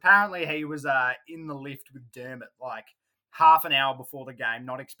situation was apparently he was in the lift with Dermott like half an hour before the game,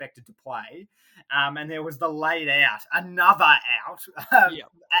 not expected to play. And there was the late out, another out,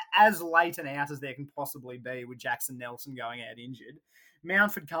 as late an out as there can possibly be with Jackson Nelson going out injured.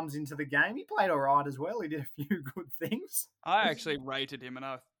 Mountford comes into the game. He played all right as well. He did a few good things. I actually rated him, and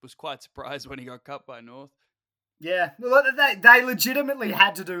I was quite surprised when he got cut by North. Yeah, they legitimately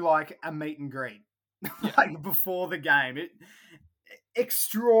had to do like a meet and greet like before the game.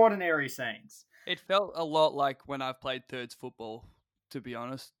 Extraordinary scenes. It felt a lot like when I've played thirds football, to be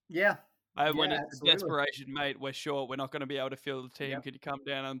honest. Yeah. When it's desperation, mate, we're short. We're not going to be able to field the team. Yep. Could you come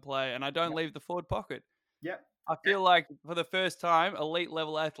down and play? And I don't leave the forward pocket. Yep. I feel like for the first time, elite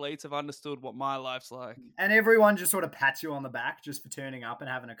level athletes have understood what my life's like. And everyone just sort of pats you on the back just for turning up and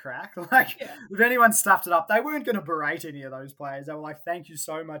having a crack. Like, if anyone stuffed it up, they weren't going to berate any of those players. They were like, thank you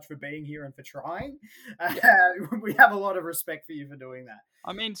so much for being here and for trying. We have a lot of respect for you for doing that.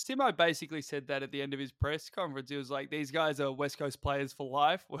 I mean, Stimo basically said that at the end of his press conference. He was like, these guys are West Coast players for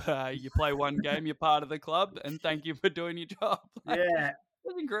life. You play one game, you're part of the club, and thank you for doing your job.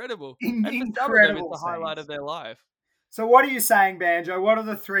 That's incredible. Incredible. It's the highlight of their life. So what are you saying, Banjo? What are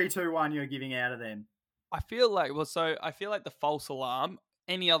the 3, 2, 1 you're giving out of them? I feel like the false alarm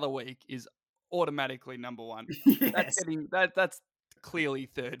any other week is automatically number one. Yes. That's clearly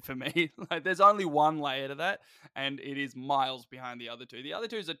third for me. Like, there's only one layer to that, and it is miles behind the other two. The other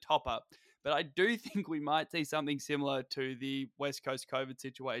two is a top-up, but I do think we might see something similar to the West Coast COVID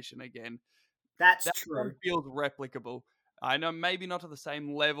situation again. That true. Feels replicable. I know maybe not to the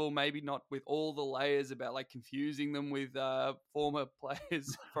same level, maybe not with all the layers about like confusing them with former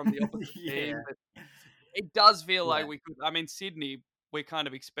players from the opposite team. But it does feel like we could. I mean, Sydney, we kind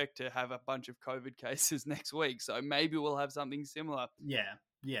of expect to have a bunch of COVID cases next week, so maybe we'll have something similar. Yeah.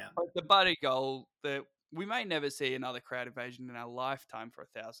 But the Buddy goal, we may never see another crowd invasion in our lifetime for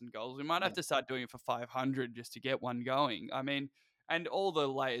 1,000 goals. We might have to start doing it for 500 just to get one going. I mean, and all the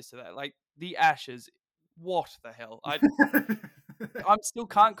layers to that, like the Ashes. What the hell? I still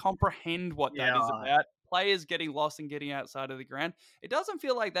can't comprehend what that is about. Players getting lost and getting outside of the ground. It doesn't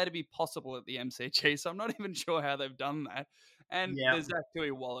feel like that'd be possible at the MCG, so I'm not even sure how they've done that. And the Zach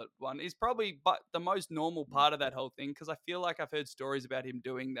Tui Wallet one is probably the most normal part of that whole thing, because I feel like I've heard stories about him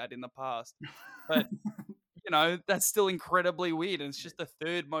doing that in the past. But, that's still incredibly weird, and it's just the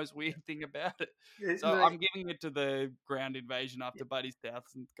third most weird thing about it. So I'm giving it to the ground invasion after Buddy's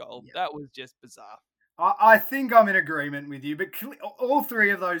 1,000th goal. That was just bizarre. I think I'm in agreement with you, but all three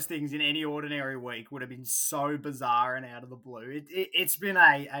of those things in any ordinary week would have been so bizarre and out of the blue. It's been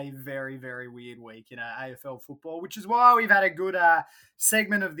a very, very weird week in AFL football, which is why we've had a good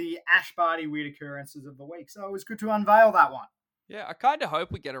segment of the Ash Barty weird occurrences of the week. So it was good to unveil that one. Yeah, I kind of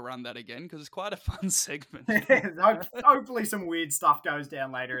hope we get to run that again because it's quite a fun segment. Hopefully some weird stuff goes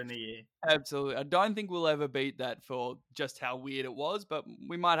down later in the year. Absolutely. I don't think we'll ever beat that for just how weird it was, but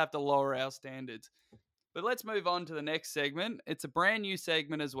we might have to lower our standards. But let's move on to the next segment. It's a brand new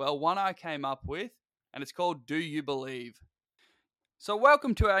segment as well, one I came up with, and it's called Do You Believe? So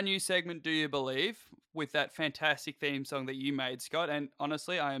welcome to our new segment, Do You Believe? With that fantastic theme song that you made, Scott. And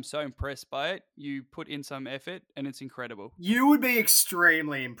honestly, I am so impressed by it. You put in some effort and it's incredible. You would be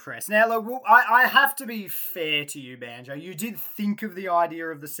extremely impressed. Now, look, I have to be fair to you, Banjo. You did think of the idea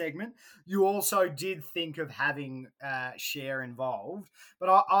of the segment. You also did think of having Cher involved.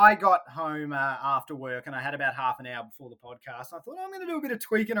 But I got home after work and I had about half an hour before the podcast. I thought, I'm going to do a bit of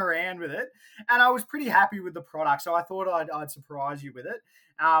tweaking around with it. And I was pretty happy with the product. So I thought I'd surprise you you with it.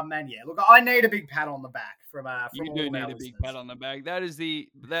 And yeah, look, I need a big pat on the back from You all do of our need a big listeners. pat on the back. That is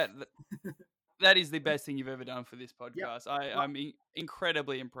that is the best thing you've ever done for this Yep. podcast. I'm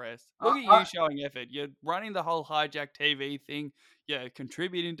incredibly impressed. I- Look at you showing effort. You're running the whole hijack TV thing. You're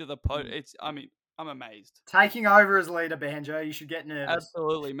contributing to the pod. I'm amazed. Taking over as leader, Banjo. You should get nervous.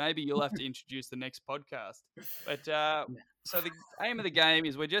 Absolutely. Maybe you'll have to introduce the next podcast. But so the aim of the game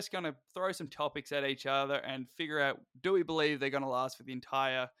is we're just going to throw some topics at each other and figure out, do we believe they're going to last for the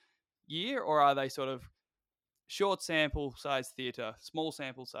entire year, or are they sort of short sample size theatre, small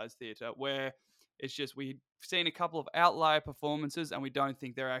sample size theatre, where it's just we've seen a couple of outlier performances and we don't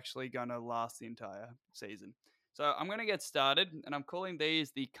think they're actually going to last the entire season. So I'm going to get started, and I'm calling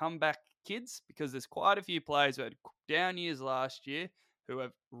these the comeback kids because there's quite a few players who had down years last year who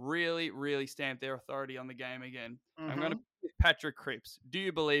have really, really stamped their authority on the game again. I'm going to pick Patrick Cripps. Do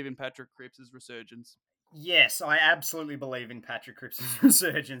you believe in Patrick Cripps' resurgence? Yes, I absolutely believe in Patrick Cripps'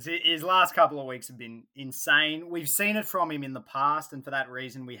 resurgence. His last couple of weeks have been insane. We've seen it from him in the past, and for that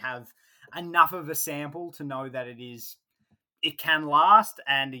reason, we have enough of a sample to know that it can last.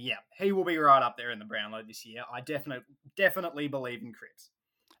 And yeah, he will be right up there in the Brownlow this year. I definitely believe in Cripps.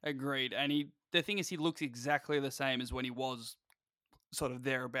 Agreed. And the thing is, he looks exactly the same as when he was sort of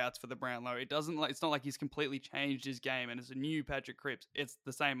thereabouts for the Brownlow. It's not like he's completely changed his game and it's a new Patrick Cripps. It's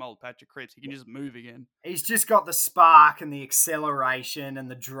the same old Patrick Cripps. He can just move again. He's just got the spark and the acceleration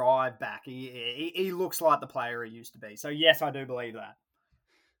and the drive back. He looks like the player he used to be. So yes, I do believe that.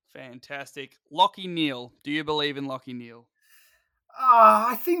 Fantastic. Lachie Neale. Do you believe in Lachie Neale?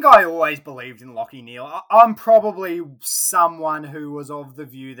 I think I always believed in Lachie Neale. I'm probably someone who was of the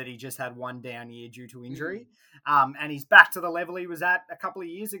view that he just had one down year due to injury. And he's back to the level he was at a couple of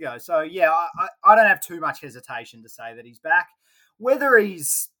years ago. So, yeah, I don't have too much hesitation to say that he's back. Whether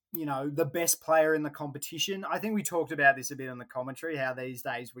he's, the best player in the competition, I think we talked about this a bit in the commentary, how these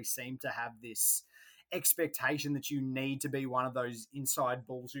days we seem to have this expectation that you need to be one of those inside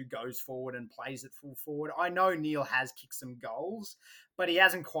bulls who goes forward and plays it full forward. I know Neale has kicked some goals, but he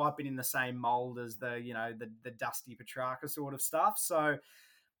hasn't quite been in the same mold as the Dusty Petrarca sort of stuff. So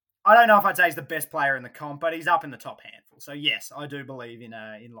I don't know if I'd say he's the best player in the comp, but he's up in the top handful. So yes, I do believe in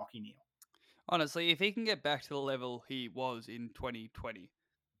Lachie Neale. Honestly, if he can get back to the level he was in 2020,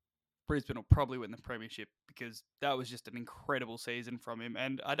 Brisbane will probably win the premiership because that was just an incredible season from him.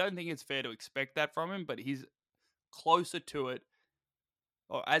 And I don't think it's fair to expect that from him, but he's closer to it,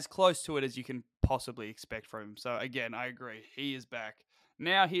 or as close to it as you can possibly expect from him. So again, I agree. He is back.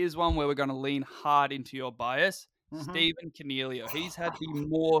 Now here's one where we're going to lean hard into your bias. Stephen Coniglio. He's had the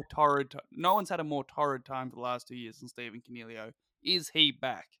more torrid... No one's had a more torrid time for the last 2 years than Stephen Coniglio. Is he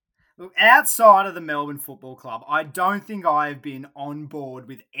back? Look, outside of the Melbourne Football Club, I don't think I have been on board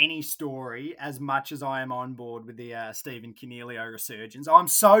with any story as much as I am on board with the Stephen Coniglio resurgence. I'm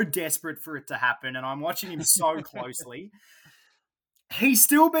so desperate for it to happen, and I'm watching him so closely. He's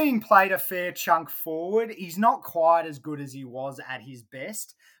still being played a fair chunk forward. He's not quite as good as he was at his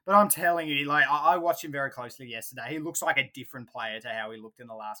best, but I'm telling you, I watched him very closely yesterday. He looks like a different player to how he looked in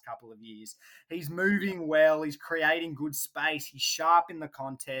the last couple of years. He's moving well. He's creating good space. He's sharp in the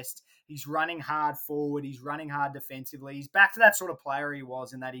contest. He's running hard forward. He's running hard defensively. He's back to that sort of player he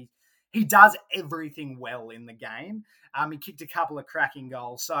was in that he does everything well in the game. He kicked a couple of cracking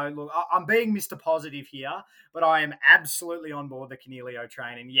goals. So, look, I'm being Mr. Positive here, but I am absolutely on board the Coniglio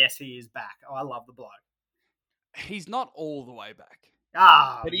train. And yes, he is back. I love the bloke. He's not all the way back.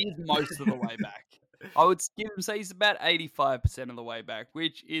 But he is most of the way back. I would say he's about 85% of the way back,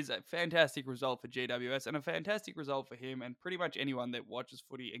 which is a fantastic result for GWS and a fantastic result for him and pretty much anyone that watches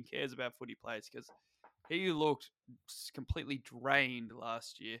footy and cares about footy players because he looked completely drained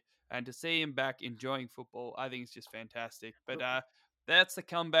last year. And to see him back enjoying football, I think it's just fantastic. But that's the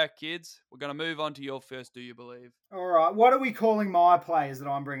comeback, kids. We're going to move on to your first Do You Believe? All right. What are we calling my players that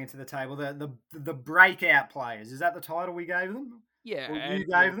I'm bringing to the table? The breakout players. Is that the title we gave them? Yeah. Or you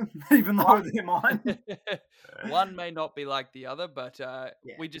gave them, even though they're mine? One may not be like the other, but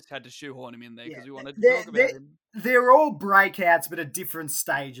we just had to shoehorn him in there because we wanted to talk about him. They're all breakouts, but at different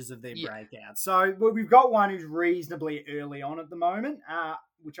stages of their breakouts. So we've got one who's reasonably early on at the moment,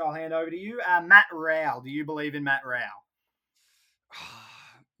 which I'll hand over to you. Matt Rowell. Do you believe in Matt Rowell?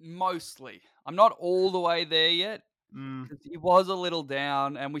 Mostly. I'm not all the way there yet. He was a little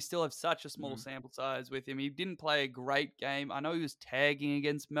down, and we still have such a small sample size with him. He didn't play a great game. I know he was tagging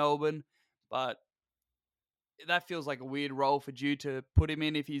against Melbourne, but that feels like a weird role for Jude to put him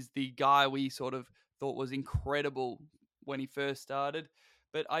in if he's the guy we sort of thought was incredible when he first started.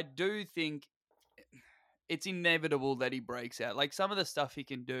 But I do think it's inevitable that he breaks out. Like, some of the stuff he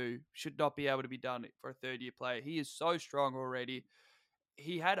can do should not be able to be done for a third-year player. He is so strong already.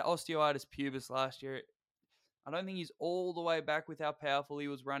 He had osteoitis pubis last year. I don't think he's all the way back with how powerful he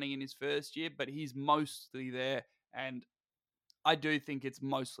was running in his first year, but he's mostly there. And I do think it's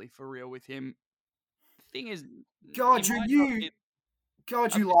mostly for real with him. The thing is, God, he might you, not be-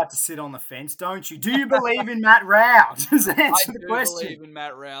 God, you like to sit on the fence, don't you? Do you believe in Matt Rao? Just I answer the do question. believe in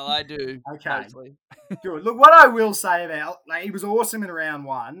Matt Rowell. I do. Okay. Mostly. Good. Look, what I will say about, like, he was awesome in round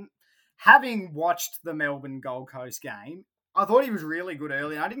one. Having watched the Melbourne Gold Coast game, I thought he was really good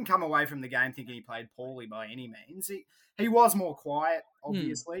early. I didn't come away from the game thinking he played poorly by any means. He was more quiet,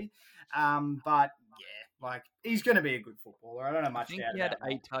 obviously, but yeah, like, he's going to be a good footballer. I don't know much doubt he had about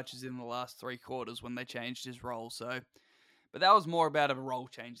that. 8 touches in the last 3 quarters when they changed his role. So, but that was more about a role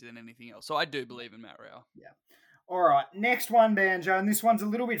change than anything else. So I do believe in Matt Rowell. Yeah. All right, next one, Banjo, and this one's a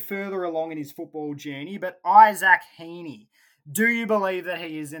little bit further along in his football journey, but Isaac Heaney. Do you believe that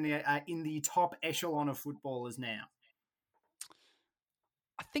he is in the top echelon of footballers now?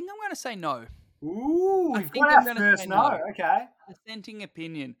 I think I'm going to say no. Ooh, I we've think got I'm our gonna first say no. no. Okay. Dissenting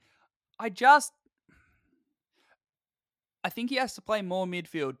opinion. I think he has to play more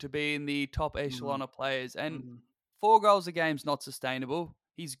midfield to be in the top echelon of players. And 4 goals a game's not sustainable.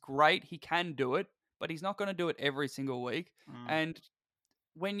 He's great. He can do it, but he's not going to do it every single week. And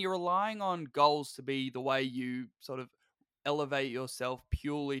when you're relying on goals to be the way you sort of elevate yourself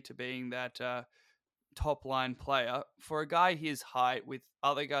purely to being that top line player, for a guy his height with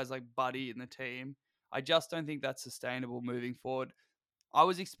other guys like Buddy in the team, I just don't think that's sustainable moving forward. I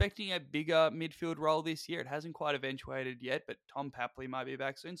was expecting a bigger midfield role this year. It hasn't quite eventuated yet, but Tom Papley might be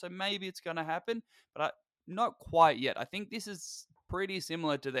back soon, so maybe it's going to happen, but not quite yet. I think this is pretty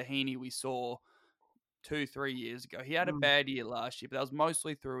similar to the Heaney we saw 2-3 years ago. He had a bad year last year, but that was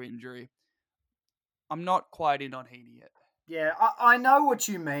mostly through injury. I'm not quite in on Heaney yet. Yeah, I know what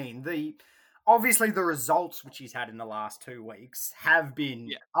you mean. Obviously, the results which he's had in the last 2 weeks have been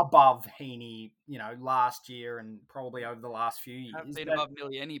above Heaney, last year and probably over the last few years. Have been above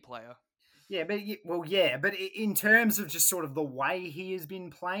nearly any player. Yeah, but in terms of just sort of the way he has been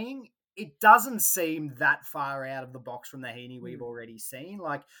playing, it doesn't seem that far out of the box from the Heaney we've already seen.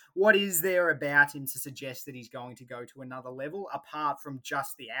 Like, what is there about him to suggest that he's going to go to another level apart from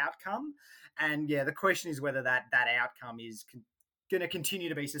just the outcome? And yeah, the question is whether that outcome is going to continue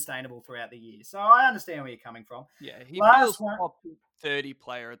to be sustainable throughout the year. So I understand where you're coming from. Yeah, he feels top 30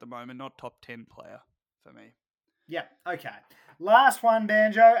 player at the moment, not top 10 player for me. Yeah, okay. Last one,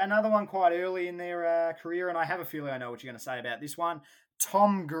 Banjo. Another one quite early in their career, and I have a feeling I know what you're going to say about this one.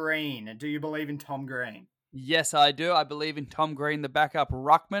 Tom Green. Do you believe in Tom Green? Yes, I do. I believe in Tom Green, the backup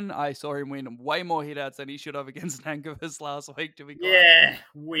ruckman. I saw him win way more hit-outs than he should have against Nankervis last week, to be honest. Yeah,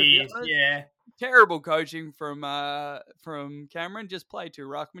 weird. Yeah. Terrible coaching from Cameron. Just play 2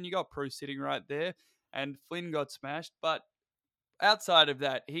 ruckman. You got Prue sitting right there, and Flynn got smashed. But outside of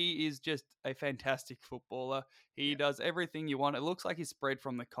that, he is just a fantastic footballer. He does everything you want. It looks like his spread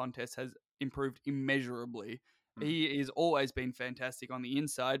from the contest has improved immeasurably. He has always been fantastic on the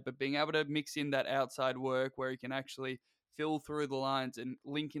inside, but being able to mix in that outside work where he can actually fill through the lines and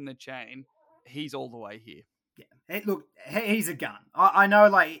link in the chain, he's all the way here. Yeah. Hey, look, he's a gun. I know,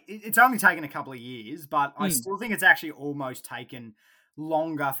 like, it's only taken a couple of years, but I still think it's actually almost taken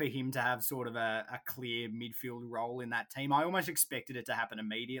longer for him to have sort of a clear midfield role in that team. I almost expected it to happen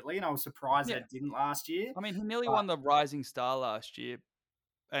immediately, and I was surprised that it didn't last year. I mean, he nearly won the Rising Star last year,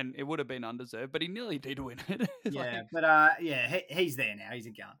 and it would have been undeserved, but he nearly did win it. He's there now. He's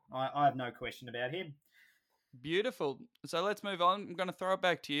a gun. I have no question about him. Beautiful. So let's move on. I'm going to throw it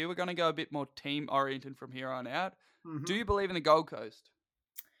back to you. We're going to go a bit more team-oriented from here on out. Do you believe in the Gold Coast?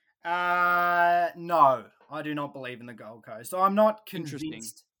 No, I do not believe in the Gold Coast. I'm not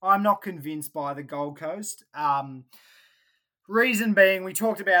convinced. I'm not convinced by the Gold Coast. Reason being, we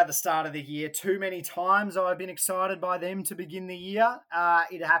talked about at the start of the year too many times. I've been excited by them to begin the year.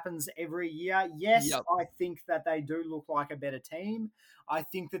 It happens every year. Yes, I think that they do look like a better team. I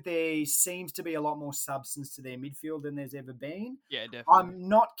think that there seems to be a lot more substance to their midfield than there's ever been. Yeah, definitely. I'm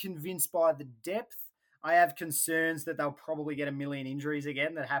not convinced by the depth. I have concerns that they'll probably get a million injuries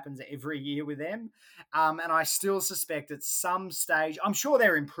again. That happens every year with them. And I still suspect at some stage, I'm sure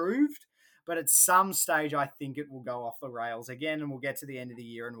they're improved, but at some stage, I think it will go off the rails again, and we'll get to the end of the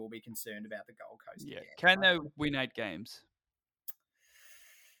year and we'll be concerned about the Gold Coast again. Can they win 8 games?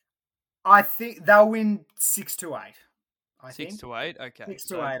 I think they'll win 6 to 8. 6 to 8? Okay. 6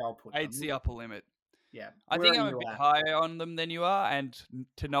 to 8, I'll put 8's the upper limit. Yeah. I think I'm a bit higher on them than you are, and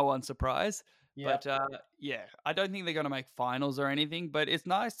to no one's surprise. Yeah. But, I don't think they're going to make finals or anything, but it's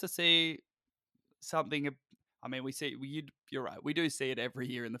nice to see something. I mean, you're right. We do see it every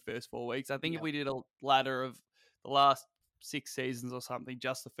year in the first 4 weeks. I think if Yep. we did a ladder of the last 6 seasons or something,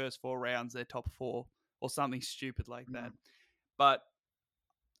 just the first 4 rounds, their top 4 or something stupid like that. But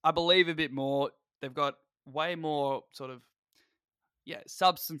I believe a bit more. They've got way more sort of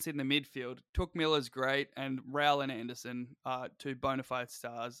substance in the midfield. Took Miller's great, and Rowell and Anderson are two bona fide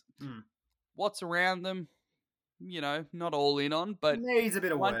stars. What's around them? Not all in on, but needs a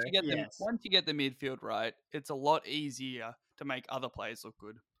bit of once work. you get Yes. once you get the midfield right, it's a lot easier to make other players look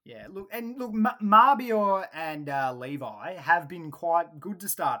good. Yeah, look, Marbior and Levi have been quite good to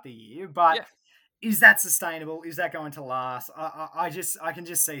start the year, but is that sustainable? Is that going to last? I can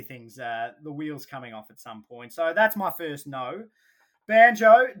just see things, the wheels coming off at some point. So that's my first no.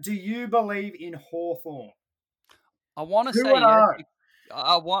 Banjo, do you believe in Hawthorn? I want to say yes.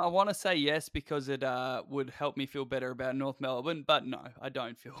 I want to say yes because it would help me feel better about North Melbourne, but no, I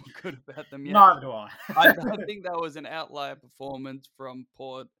don't feel good about them yet. Neither do I. I think that was an outlier performance from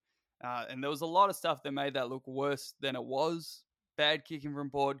Port, and there was a lot of stuff that made that look worse than it was. Bad kicking from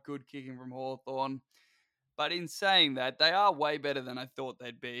Port, good kicking from Hawthorn. But in saying that, they are way better than I thought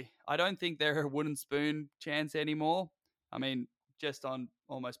they'd be. I don't think they're a wooden spoon chance anymore. I mean, just on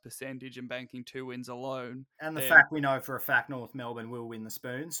almost percentage and banking 2 wins alone. And the fact we know for a fact North Melbourne will win the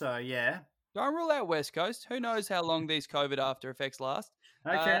spoon. So, yeah. Don't rule out West Coast. Who knows how long these COVID after effects last.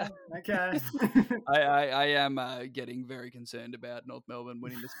 Okay. I am getting very concerned about North Melbourne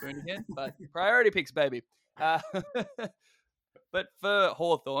winning the spoon again, but priority picks, baby. But for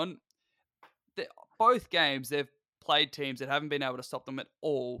Hawthorn, both games they've played teams that haven't been able to stop them at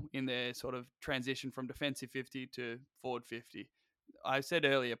all in their sort of transition from defensive 50 to forward 50. I said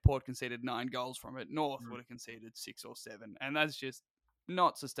earlier, Port conceded 9 goals from it. North would have conceded 6 or 7. And that's just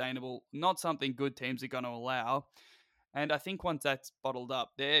not sustainable, not something good teams are going to allow. And I think once that's bottled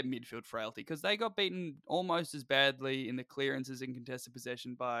up, their midfield frailty, because they got beaten almost as badly in the clearances and contested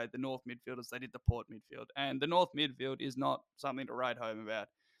possession by the North midfield as they did the Port midfield. And the North midfield is not something to write home about.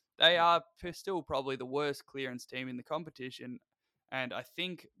 They are still probably the worst clearance team in the competition. And I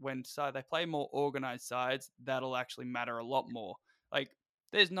think when they play more organised sides, that'll actually matter a lot more. Like,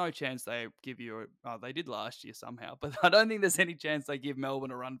 there's no chance they give you they did last year somehow, but I don't think there's any chance they give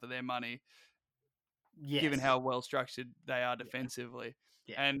Melbourne a run for their money, given how well structured they are defensively.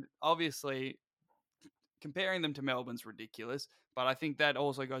 Yeah. And obviously, comparing them to Melbourne's ridiculous, but I think that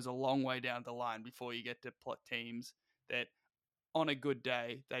also goes a long way down the line before you get to teams that, on a good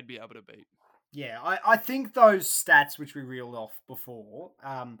day, they'd be able to beat. Yeah, I think those stats which we reeled off before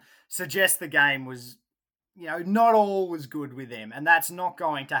suggest the game was, not all was good with them. And that's not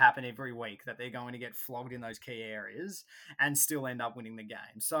going to happen every week, that they're going to get flogged in those key areas and still end up winning the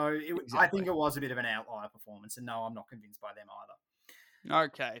game. So exactly. I think it was a bit of an outlier performance. And no, I'm not convinced by them either.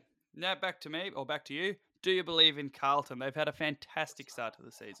 Okay. Now back to me, or back to you. Do you believe in Carlton? They've had a fantastic start to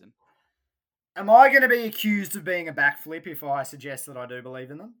the season. Am I going to be accused of being a backflip if I suggest that I do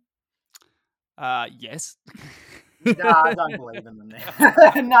believe in them? Yes. No, I don't believe in them now.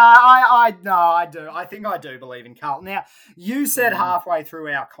 I do. I think I do believe in Carlton. Now, you said halfway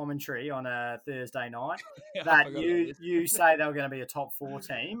through our commentary on a Thursday night that you say they were going to be a top 4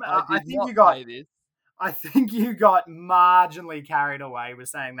 team. I think you got marginally carried away with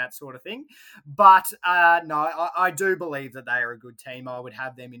saying that sort of thing. But no, I do believe that they are a good team. I would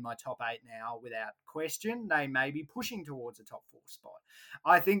have them in my top 8 now without question. They may be pushing towards a top 4 spot.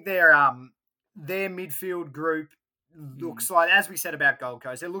 I think their midfield group looks like, as we said about Gold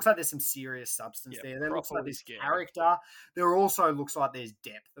Coast, it looks like there's some serious substance there. There looks like there's character. There also looks like there's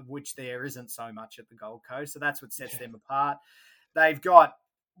depth, of which there isn't so much at the Gold Coast. So that's what sets them apart. They've got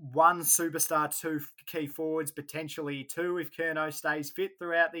 1 superstar, 2 key forwards, potentially 2 if Curnow stays fit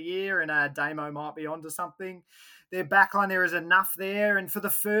throughout the year, and Damo might be onto something. Their backline, there is enough there, and for the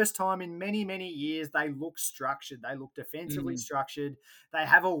first time in many, many years, they look structured. They look defensively structured. They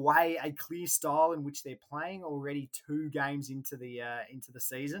have a clear style in which they're playing already 2 games into the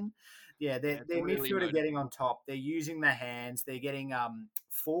season. Yeah, their midfield are getting on top. They're using their hands. They're getting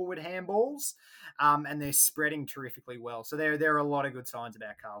forward handballs, and they're spreading terrifically well. So there are a lot of good signs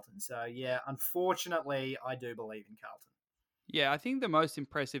about Carlton. So, yeah, unfortunately, I do believe in Carlton. Yeah, I think the most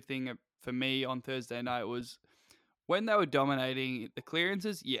impressive thing for me on Thursday night was when they were dominating the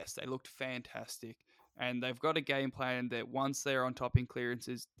clearances. Yes, they looked fantastic. And they've got a game plan that once they're on top in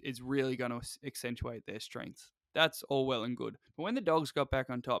clearances is really going to accentuate their strengths. That's all well and good. But when the Dogs got back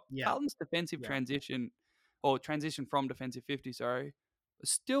on top, Carlton's defensive transition from defensive 50,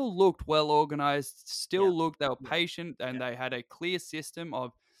 still looked well organized, looked, they were patient, and they had a clear system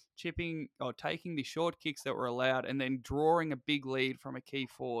of chipping or taking the short kicks that were allowed and then drawing a big lead from a key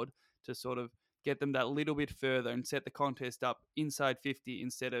forward to sort of get them that little bit further and set the contest up inside 50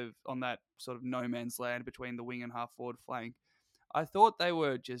 instead of on that sort of no man's land between the wing and half forward flank. I thought they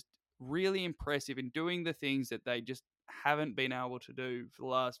were just really impressive in doing the things that they just haven't been able to do for the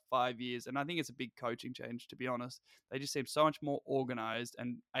last 5 years. And I think it's a big coaching change, to be honest. They just seem so much more organized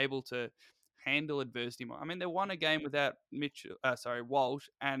and able to handle adversity more. I mean, they won a game without Walsh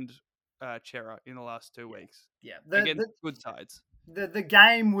and Chera in the last 2 weeks. Yeah, against good sides. The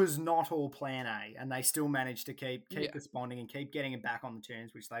game was not all plan A, and they still managed to keep responding and keep getting it back on the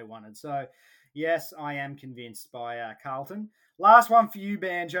terms which they wanted. So, yes, I am convinced by Carlton. Last one for you,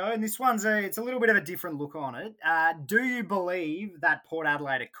 Banjo, and this one's it's a little bit of a different look on it. Do you believe that Port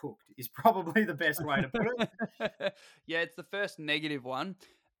Adelaide are cooked? Is probably the best way to put it. Yeah, it's the first negative one.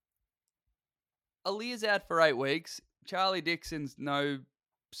 Aliir's out for 8 weeks. Charlie Dixon's no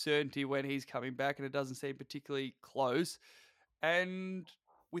certainty when he's coming back, and it doesn't seem particularly close. And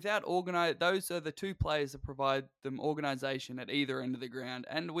without those are the two players that provide them organisation at either end of the ground.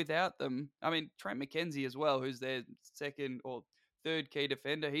 And without them, I mean, Trent McKenzie as well, who's their second or third key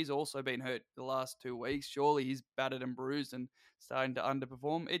defender, he's also been hurt the last 2 weeks. Surely he's battered and bruised and starting to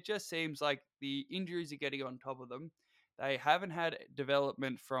underperform. It just seems like the injuries are getting on top of them. They haven't had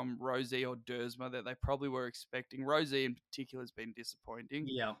development from Rosie or Dersma that they probably were expecting. Rosie in particular has been disappointing.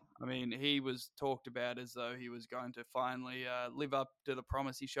 Yeah. I mean, he was talked about as though he was going to finally live up to the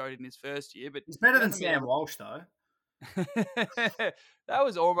promise he showed in his first year. But he's better than Sam Walsh, though. That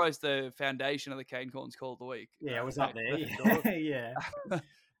was almost the foundation of the Kane Corns Call of the Week. Yeah, it was up there. Yeah.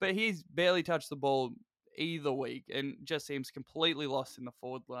 But he's barely touched the ball either week and just seems completely lost in the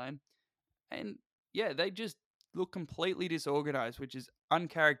forward line. And yeah, they just look completely disorganized, which is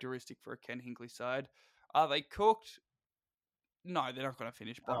uncharacteristic for a Ken Hinkley side. Are they cooked? No, they're not going to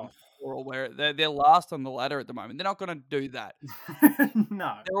finish bottom. We're all aware they're last on the ladder at the moment. They're not going to do that.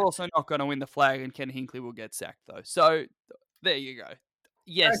 No. They're also not going to win the flag, and Ken Hinkley will get sacked, though. So there you go.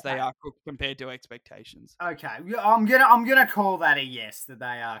 Yes, They are cooked compared to expectations. Okay, I'm gonna call that a yes, that they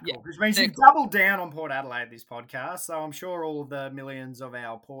are cooked, which means you've doubled down on Port Adelaide this podcast. So I'm sure all of the millions of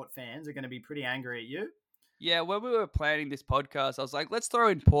our Port fans are going to be pretty angry at you. Yeah, when we were planning this podcast, I was like, let's throw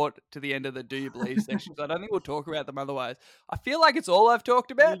in Port to the end of the Do You Believe section. I don't think we'll talk about them otherwise. I feel like it's all I've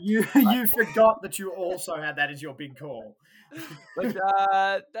talked about. You forgot that you also had that as your big call. But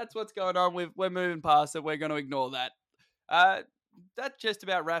that's what's going on. We're moving past it. We're going to ignore that. That just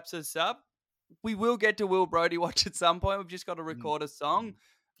about wraps us up. We will get to Will Brodie Watch at some point. We've just got to record a song.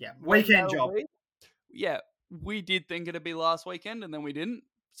 Yeah, weekend job. Yeah, we did think it'd be last weekend, and then we didn't.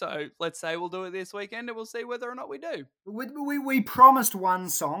 So let's say we'll do it this weekend, and we'll see whether or not we do. We promised one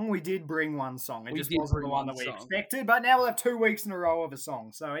song. We did bring one song. It just wasn't the one that we expected. But now we'll have 2 weeks in a row of a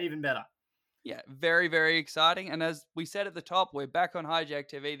song, so even better. Yeah, very, very exciting. And as we said at the top, we're back on Hijack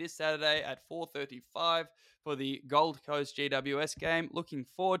TV this Saturday at 4:35 for the Gold Coast GWS game. Looking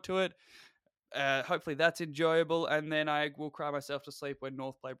forward to it. Hopefully that's enjoyable. And then I will cry myself to sleep when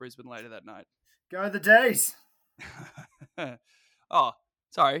North play Brisbane later that night. Go the D's. Oh,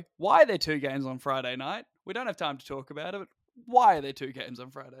 sorry. Why are there 2 games on Friday night? We don't have time to talk about it. Why are there 2 games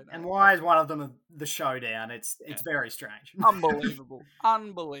on Friday night? And why is one of them the showdown? It's very strange. Unbelievable.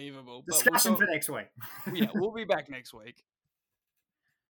 Unbelievable. Discussion for next week. Yeah, we'll be back next week.